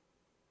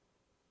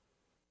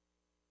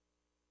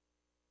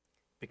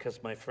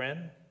 Because my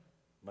friend,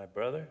 my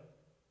brother,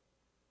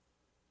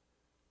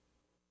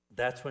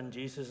 that's when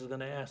Jesus is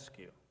going to ask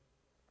you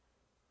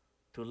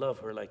to love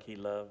her like he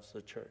loves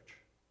the church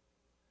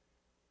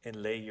and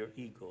lay your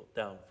ego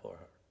down for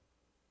her.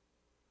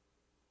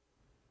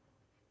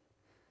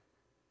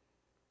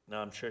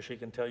 Now, I'm sure she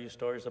can tell you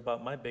stories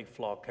about my big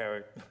flaw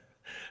character,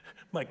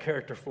 my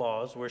character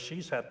flaws, where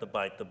she's had to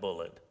bite the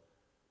bullet.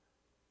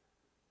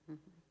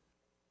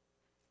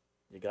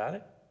 You got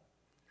it?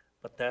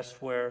 But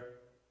that's where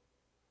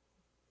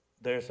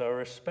there's a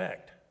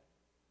respect,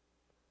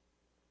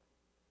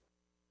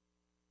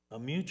 a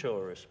mutual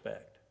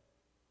respect.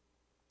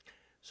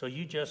 So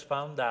you just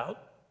found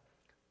out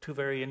two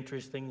very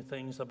interesting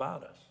things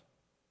about us.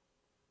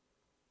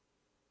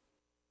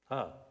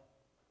 Huh?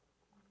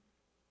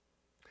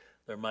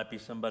 There might be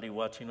somebody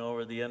watching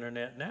over the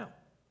internet now.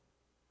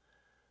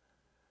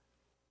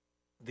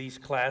 These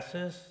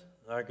classes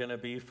are going to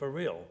be for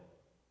real.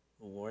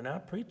 We're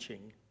not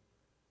preaching,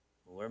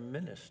 we're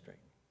ministering.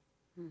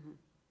 Mm-hmm.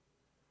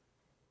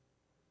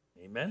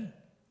 Amen?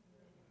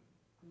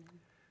 Mm-hmm.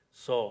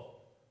 So,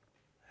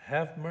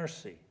 have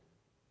mercy.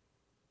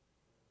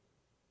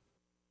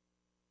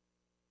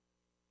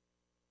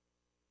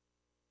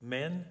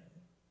 Men,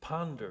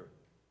 ponder.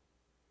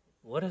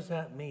 What does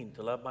that mean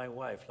to love my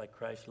wife like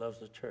Christ loves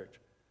the church?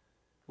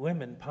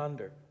 Women,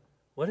 ponder.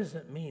 What does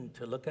it mean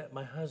to look at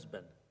my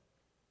husband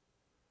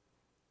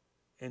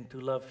and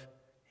to love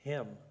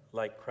him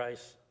like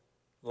Christ,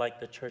 like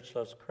the church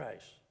loves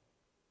Christ?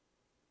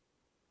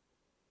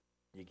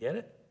 You get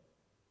it?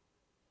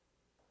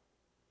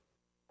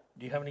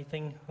 Do you have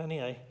anything,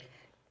 honey?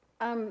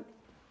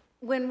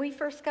 When we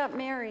first got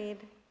married,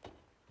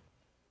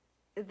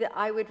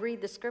 I would read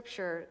the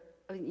scripture.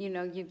 You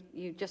know,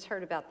 you just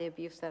heard about the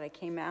abuse that I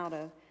came out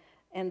of.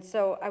 And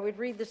so I would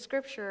read the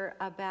scripture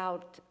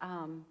about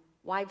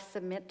wives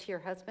submit to your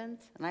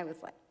husbands. And I was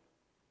like,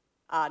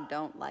 I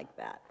don't like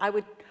that.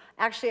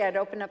 I'd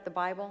open up the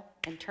Bible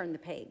and turn the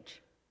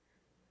page.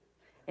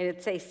 And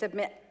it'd say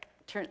submit,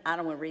 turn. I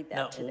don't want to read that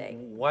now, today.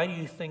 Why do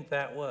you think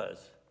that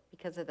was?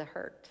 Because of the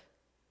hurt.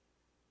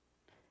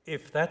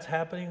 If that's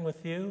happening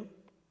with you,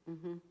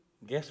 mm-hmm.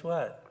 Guess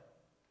what?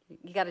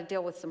 You got to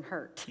deal with some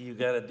hurt. You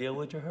got to deal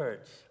with your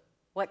hurts.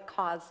 What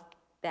caused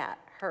that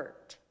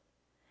hurt?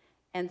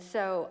 And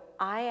so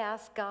I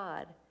asked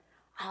God,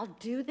 I'll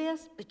do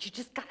this, but you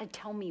just got to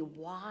tell me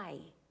why.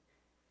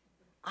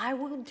 I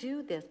will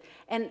do this.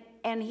 And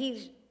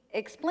he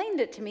explained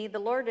it to me, the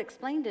Lord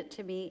explained it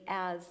to me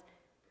as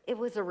it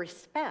was a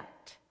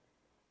respect.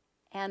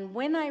 And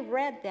when I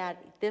read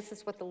that, this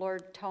is what the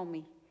Lord told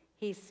me.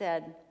 He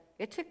said,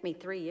 it took me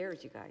 3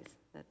 years, you guys.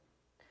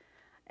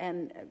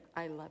 And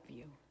I love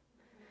you.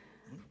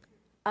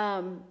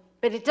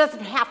 But it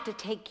doesn't have to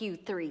take you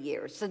 3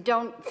 years. So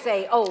don't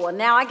say, oh, well,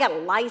 now I got a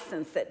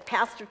license that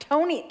Pastor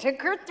Tony, it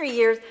took her 3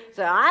 years,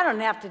 so I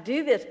don't have to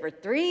do this for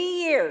 3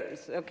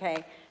 years,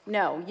 okay?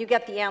 No, you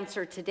get the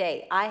answer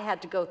today. I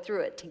had to go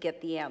through it to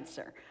get the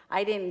answer.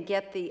 I didn't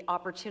get the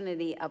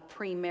opportunity of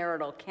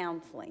premarital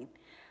counseling.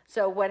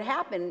 So what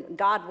happened,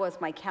 God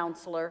was my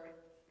counselor.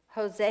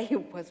 Jose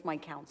was my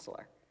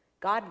counselor.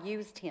 God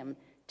used him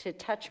to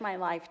touch my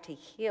life, to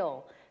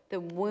heal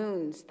the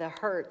wounds, the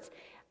hurts,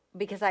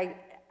 because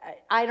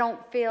I don't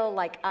feel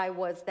like I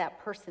was that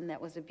person that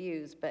was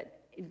abused, but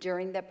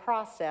during the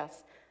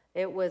process,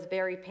 it was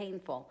very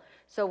painful.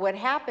 So what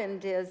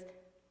happened is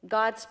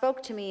God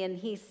spoke to me and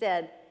he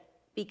said,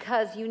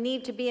 because you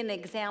need to be an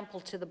example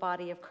to the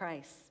body of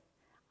Christ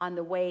on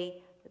the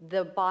way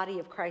the body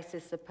of Christ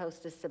is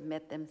supposed to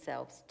submit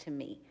themselves to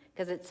me.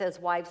 Because it says,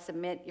 wives,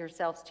 submit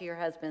yourselves to your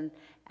husband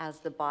as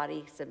the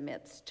body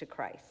submits to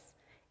Christ.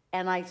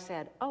 And I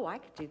said, oh, I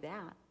could do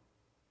that.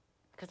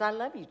 Because I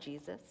love you,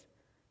 Jesus.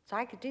 So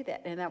I could do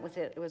that. And that was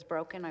it. It was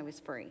broken. I was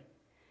free.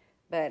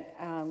 But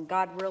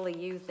God really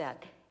used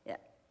that. Yeah.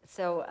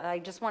 So I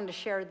just wanted to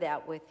share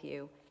that with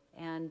you.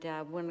 And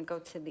we're going to go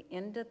to the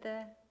end of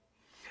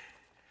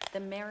the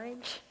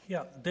marriage.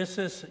 Yeah, this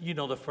is,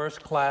 the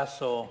first class,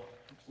 so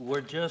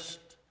we're just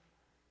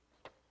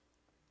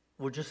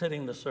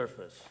hitting the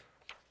surface.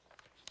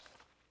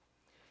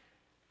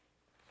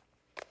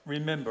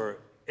 Remember,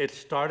 it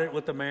started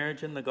with the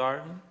marriage in the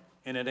garden,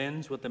 and it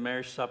ends with the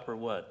marriage supper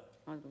what?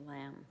 Of the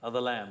Lamb. Of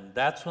the Lamb.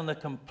 That's when the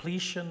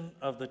completion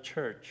of the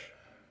church.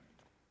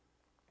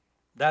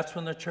 That's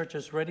when the church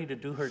is ready to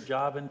do her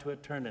job into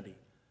eternity.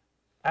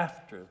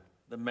 After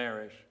the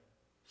marriage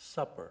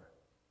supper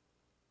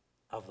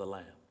of the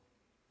Lamb.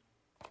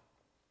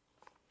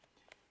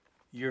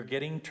 You're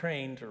getting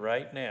trained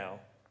right now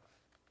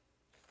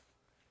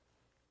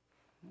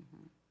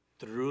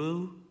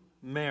through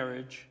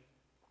marriage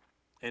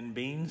and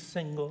being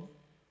single.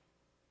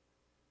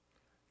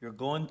 You're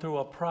going through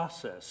a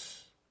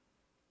process.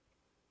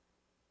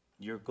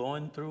 You're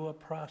going through a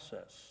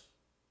process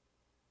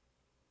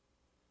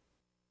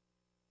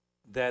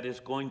that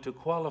is going to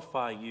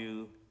qualify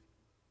you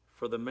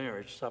for the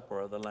marriage supper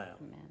of the Lamb.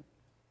 Amen.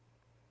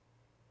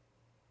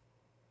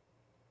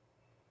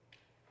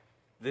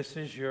 This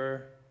is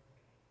your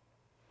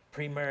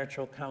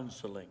premarital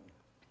counseling.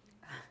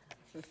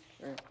 This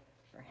is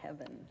for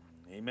heaven.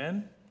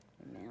 Amen?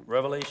 Amen.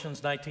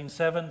 Revelations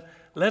 19:7.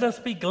 Let us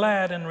be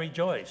glad and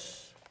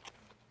rejoice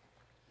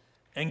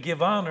and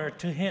give honor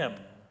to him,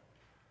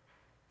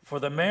 for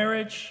the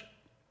marriage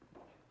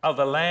of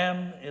the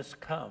Lamb is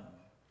come,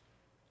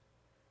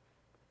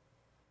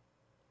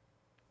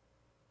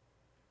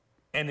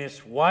 and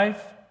his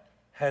wife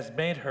has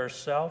made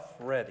herself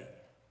ready.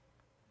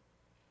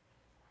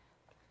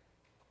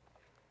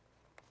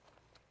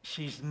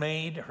 She's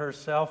made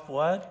herself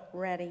what?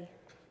 Ready.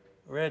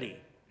 Ready.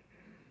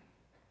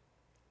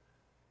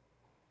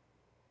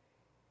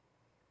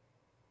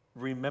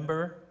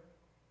 Remember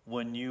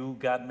when you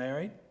got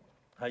married,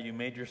 how you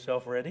made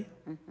yourself ready?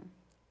 Mm-hmm.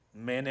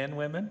 Men and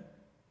women.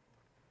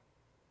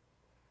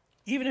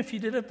 Even if you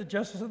did it the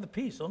justice of the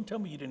peace, don't tell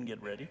me you didn't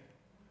get ready.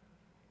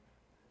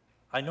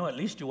 I know at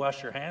least you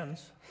washed your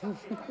hands.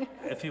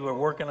 If you were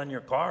working on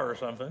your car or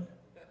something.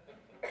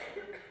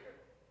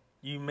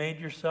 You made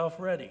yourself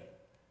ready.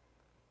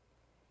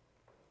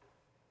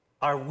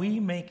 Are we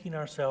making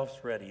ourselves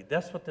ready?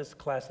 That's what this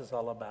class is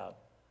all about.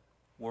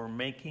 We're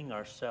making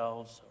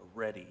ourselves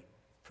ready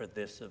for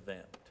this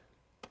event.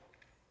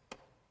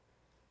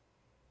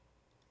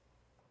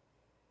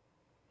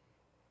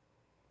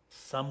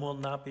 Some will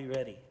not be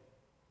ready.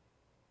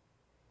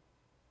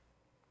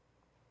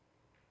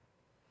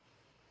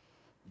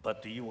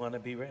 But do you want to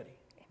be ready?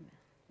 Amen.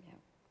 Yeah.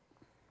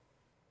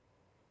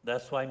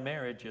 That's why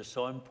marriage is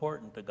so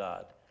important to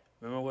God.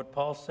 Remember what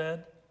Paul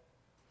said?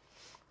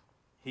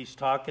 He's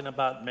talking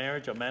about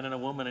marriage, a man and a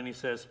woman, and he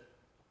says,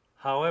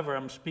 however,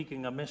 I'm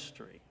speaking a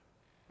mystery.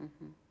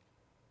 Mm-hmm.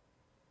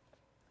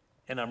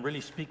 And I'm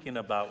really speaking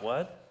about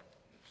what?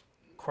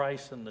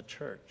 Christ and the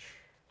church.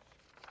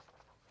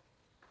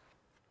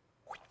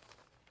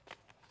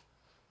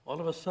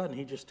 All of a sudden,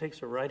 he just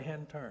takes a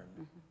right-hand turn.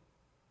 Mm-hmm.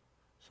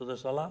 So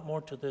there's a lot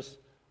more to this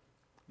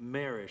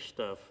marriage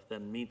stuff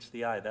than meets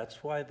the eye.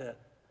 That's why the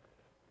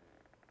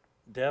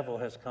devil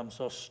has come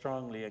so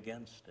strongly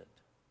against it.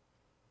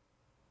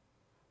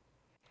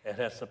 It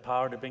has the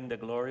power to bring the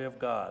glory of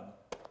God.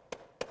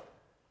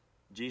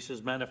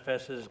 Jesus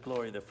manifested his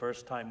glory the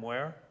first time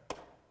where?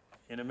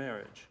 In a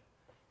marriage.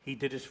 He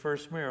did his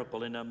first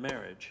miracle in a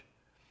marriage.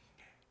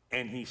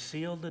 And he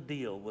sealed the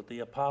deal with the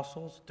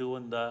apostles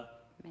doing the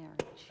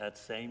marriage. That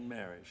same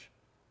marriage.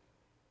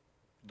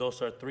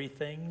 Those are three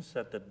things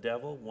that the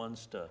devil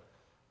wants to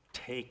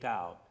take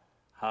out.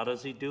 How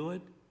does he do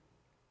it?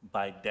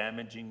 By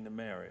damaging the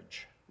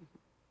marriage.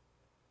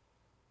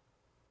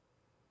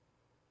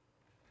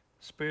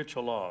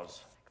 Spiritual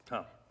laws.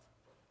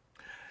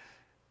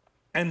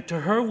 And to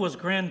her was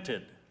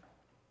granted,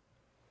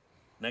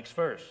 next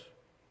verse,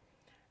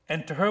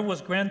 and to her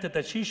was granted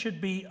that she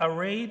should be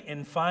arrayed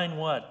in fine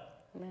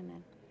what?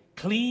 Linen.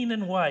 Clean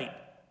and white.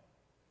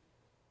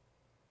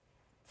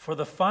 For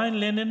the fine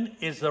linen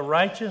is the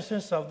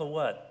righteousness of the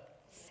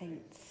what?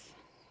 Saints.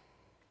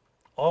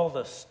 All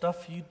the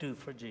stuff you do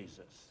for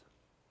Jesus.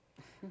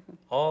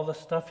 All the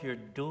stuff you're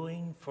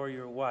doing for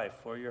your wife,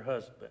 for your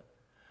husband.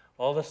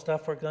 All the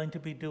stuff we're going to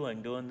be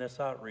doing this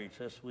outreach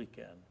this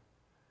weekend.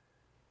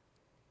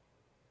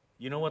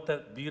 You know what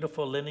that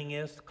beautiful linen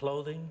is,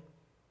 clothing?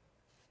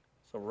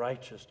 It's the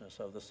righteousness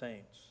of the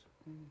saints.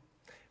 Mm.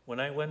 When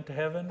I went to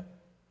heaven,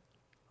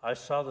 I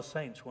saw the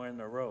saints wearing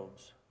their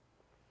robes.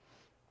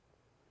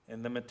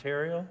 And the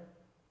material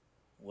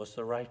was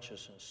the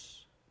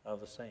righteousness of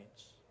the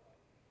saints.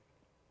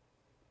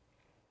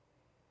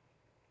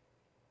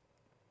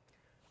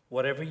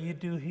 Whatever you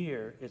do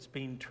here, it's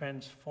being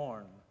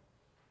transformed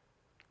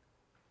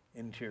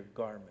into your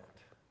garment.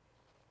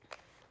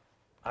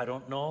 I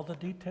don't know all the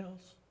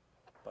details,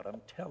 but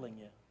I'm telling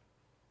you.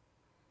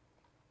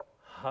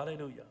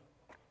 Hallelujah.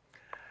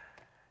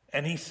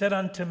 And he said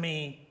unto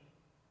me,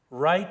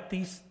 write,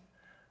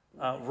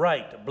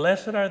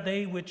 blessed are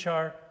they which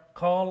are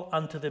called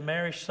unto the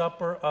marriage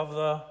supper of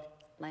the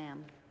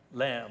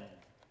Lamb.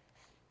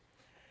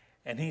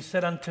 And he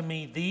said unto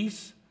me,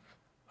 these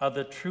are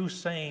the true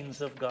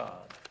sayings of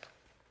God.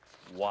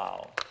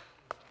 Wow.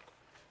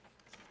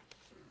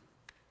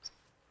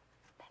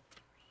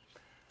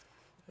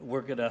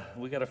 We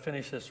got to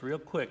finish this real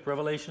quick.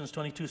 Revelations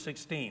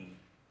 22:16.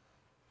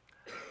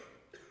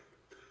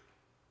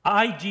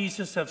 I,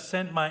 Jesus, have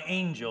sent my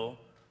angel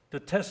to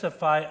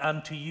testify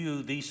unto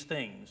you these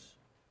things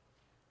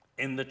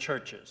in the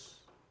churches.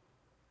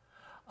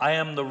 I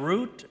am the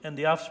root and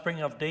the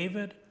offspring of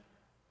David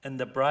and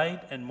the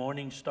bright and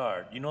morning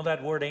star. You know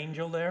that word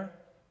angel there?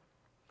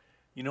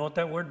 You know what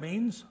that word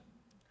means?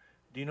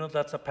 Do you know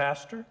that's a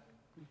pastor?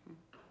 Mm-hmm.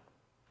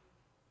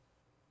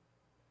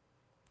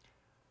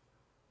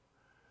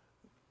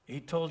 He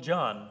told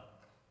John,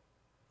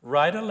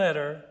 write a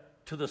letter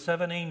to the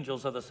 7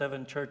 angels of the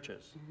 7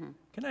 churches. Mm-hmm.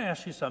 Can I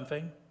ask you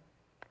something?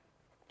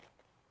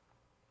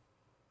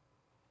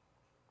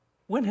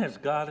 When has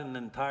God in the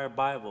entire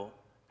Bible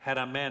had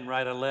a man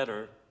write a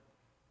letter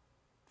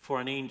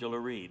for an angel to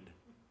read?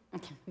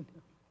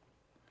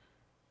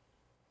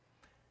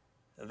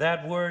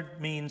 That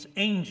word means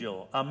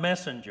angel, a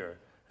messenger,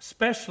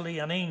 especially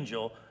an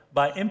angel,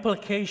 by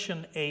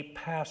implication a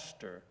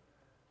pastor.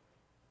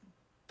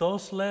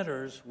 Those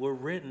letters were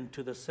written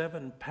to the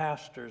 7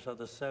 pastors of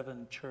the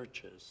 7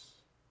 churches.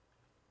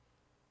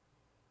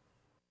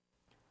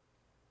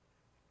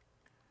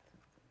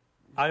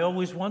 I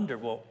always wonder,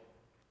 well,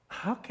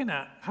 how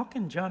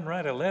can John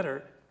write a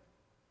letter?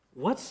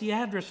 What's the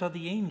address of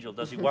the angel?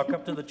 Does he walk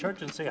up to the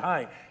church and say,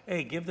 hi,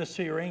 hey, give this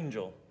to your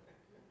angel?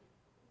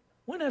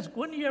 When have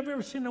you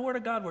ever seen the Word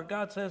of God where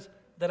God says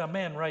that a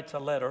man writes a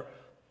letter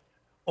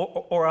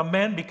or a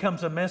man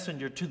becomes a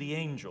messenger to the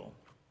angel?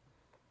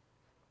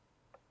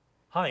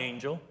 Hi,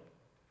 angel.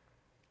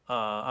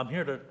 I'm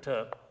here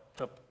to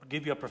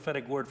give you a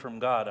prophetic word from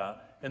God.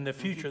 In the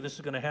future, this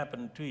is going to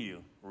happen to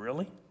you.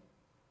 Really?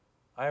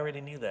 I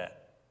already knew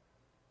that.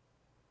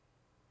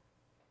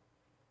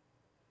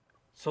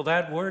 So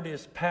that word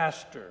is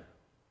pastor.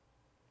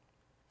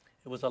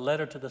 It was a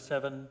letter to the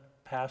 7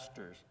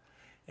 pastors.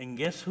 And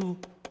guess who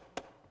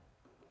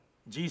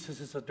Jesus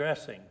is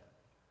addressing?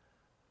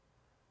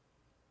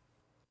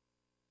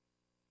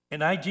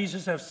 And I,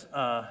 Jesus, have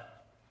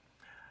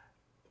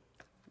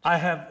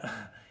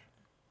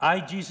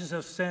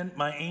sent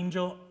my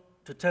angel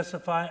to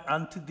testify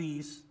unto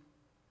these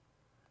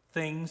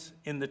things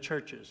in the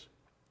churches.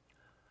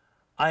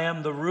 I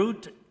am the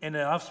root and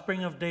the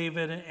offspring of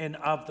David and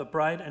of the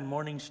bright and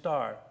morning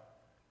star.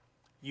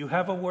 You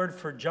have a word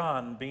for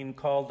John being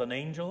called an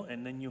angel,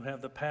 and then you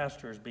have the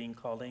pastors being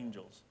called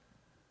angels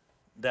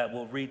that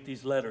will read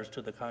these letters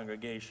to the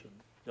congregation.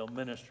 They'll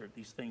minister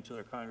these things to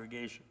their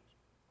congregations.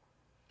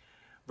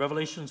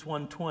 Revelations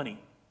 1:20.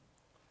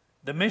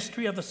 The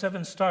mystery of the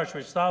 7 stars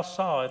which thou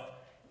sawest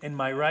in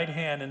my right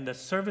hand, and the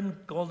 7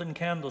 golden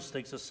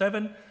candlesticks. The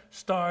 7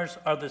 stars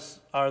are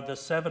the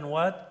 7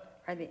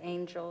 what? Are the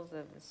angels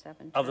of the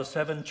 7 churches. Of the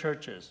 7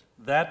 churches.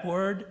 That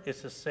word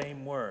is the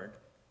same word.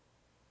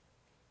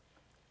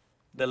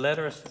 The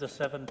letter is to the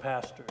 7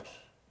 pastors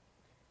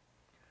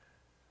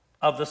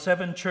of the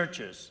 7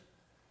 churches.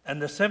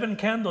 And the 7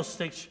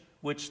 candlesticks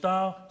which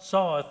thou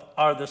sawest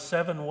are the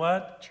 7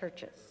 what?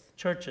 Churches.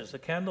 Churches. The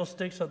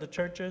candlesticks of the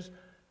churches,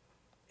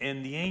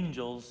 and the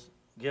angels,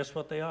 guess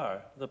what they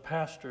are? The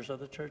pastors of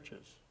the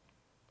churches.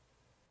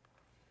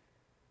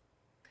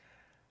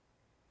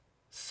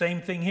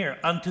 Same thing here.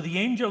 Unto the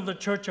angel of the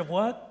church of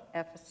what?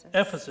 Ephesus.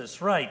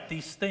 Ephesus, right.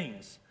 These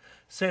things.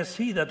 Says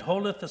he that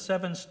holdeth the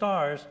 7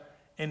 stars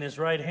in his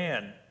right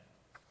hand.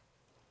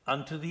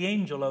 Unto the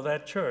angel of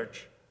that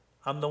church,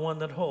 I'm the one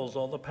that holds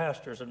all the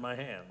pastors in my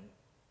hand.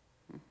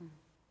 Mm-hmm.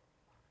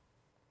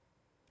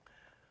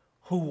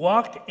 Who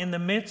walked in the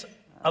midst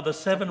of the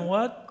 7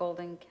 what?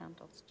 Golden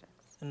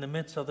candlesticks. In the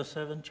midst of the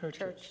 7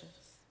 churches.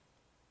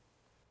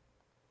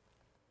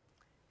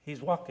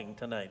 He's walking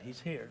tonight.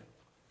 He's here.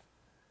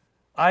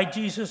 I,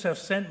 Jesus, have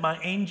sent my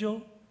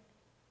angel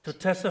to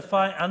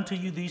testify unto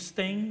you these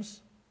things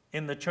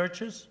in the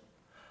churches.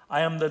 I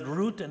am the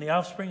root and the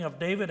offspring of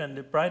David and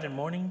the bright and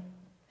morning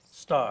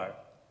star.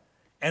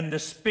 And the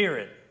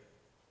Spirit,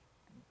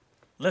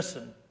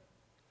 listen,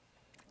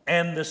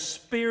 and the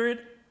Spirit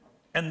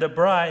and the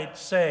bride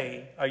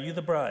say, are you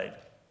the bride?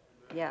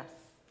 Yes.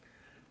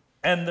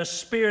 And the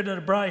Spirit and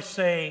the bride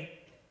say,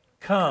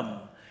 come.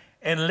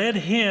 And let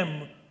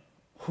him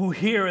who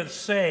heareth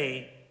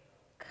say,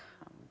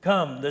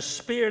 come. The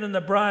Spirit and the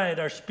bride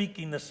are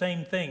speaking the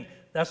same thing.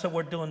 That's what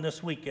we're doing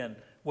this weekend.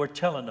 We're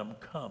telling them,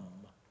 come.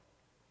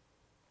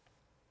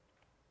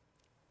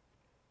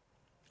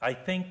 I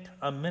think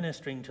I'm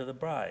ministering to the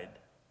bride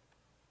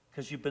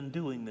because you've been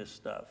doing this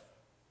stuff.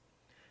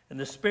 And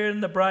the Spirit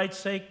and the bride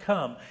say,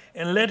 come.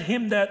 And let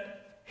him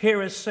that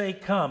heareth say,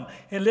 come.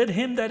 And let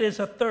him that is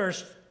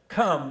athirst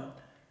come.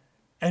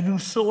 And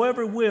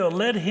whosoever will,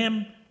 let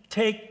him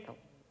take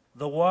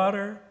the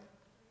water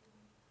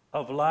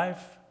of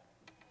life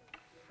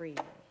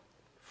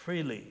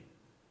freely.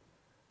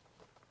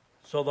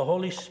 So the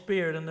Holy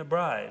Spirit and the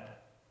bride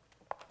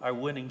are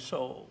winning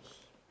souls.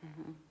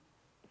 Mm-hmm.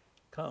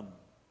 Come.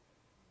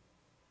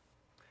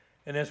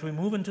 And as we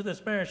move into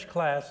this marriage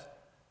class,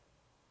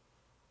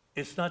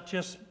 it's not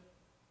just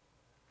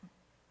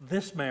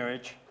this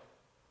marriage,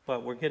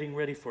 but we're getting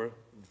ready for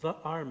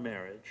our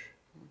marriage.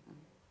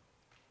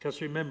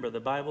 Because remember, the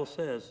Bible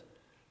says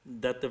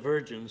that the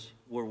virgins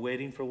were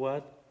waiting for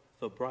what?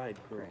 The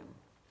bridegroom.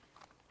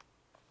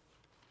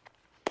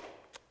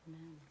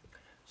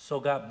 So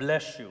God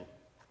bless you.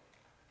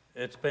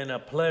 It's been a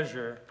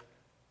pleasure,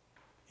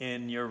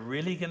 and you're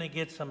really going to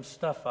get some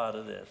stuff out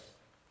of this.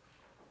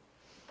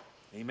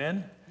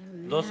 Amen?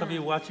 Those of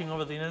you watching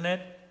over the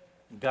internet,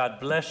 God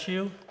bless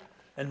you,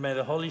 and may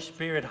the Holy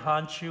Spirit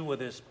haunt you with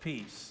his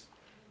peace.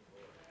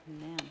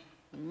 Amen.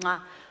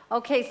 Mwah.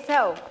 Okay,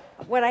 so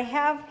what I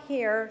have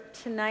here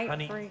tonight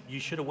Honey, for you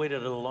should have waited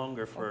a little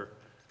longer for,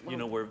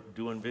 we're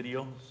doing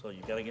video, so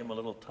you got to give them a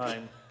little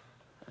time.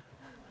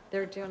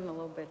 they're doing a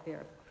little bit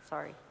here.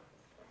 Sorry.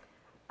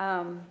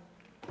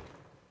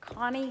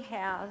 Connie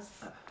has.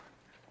 I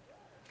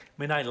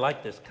mean, I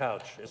like this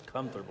couch. It's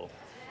comfortable.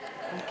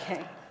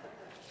 Okay.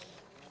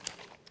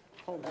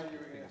 Hold on.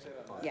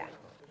 Yeah.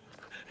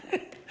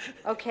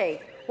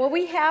 Okay. What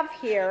we have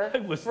here I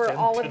was for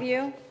all of tempted.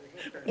 you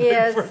When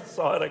I is first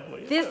saw it, I go,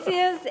 this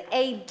is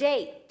a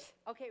date.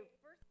 Okay.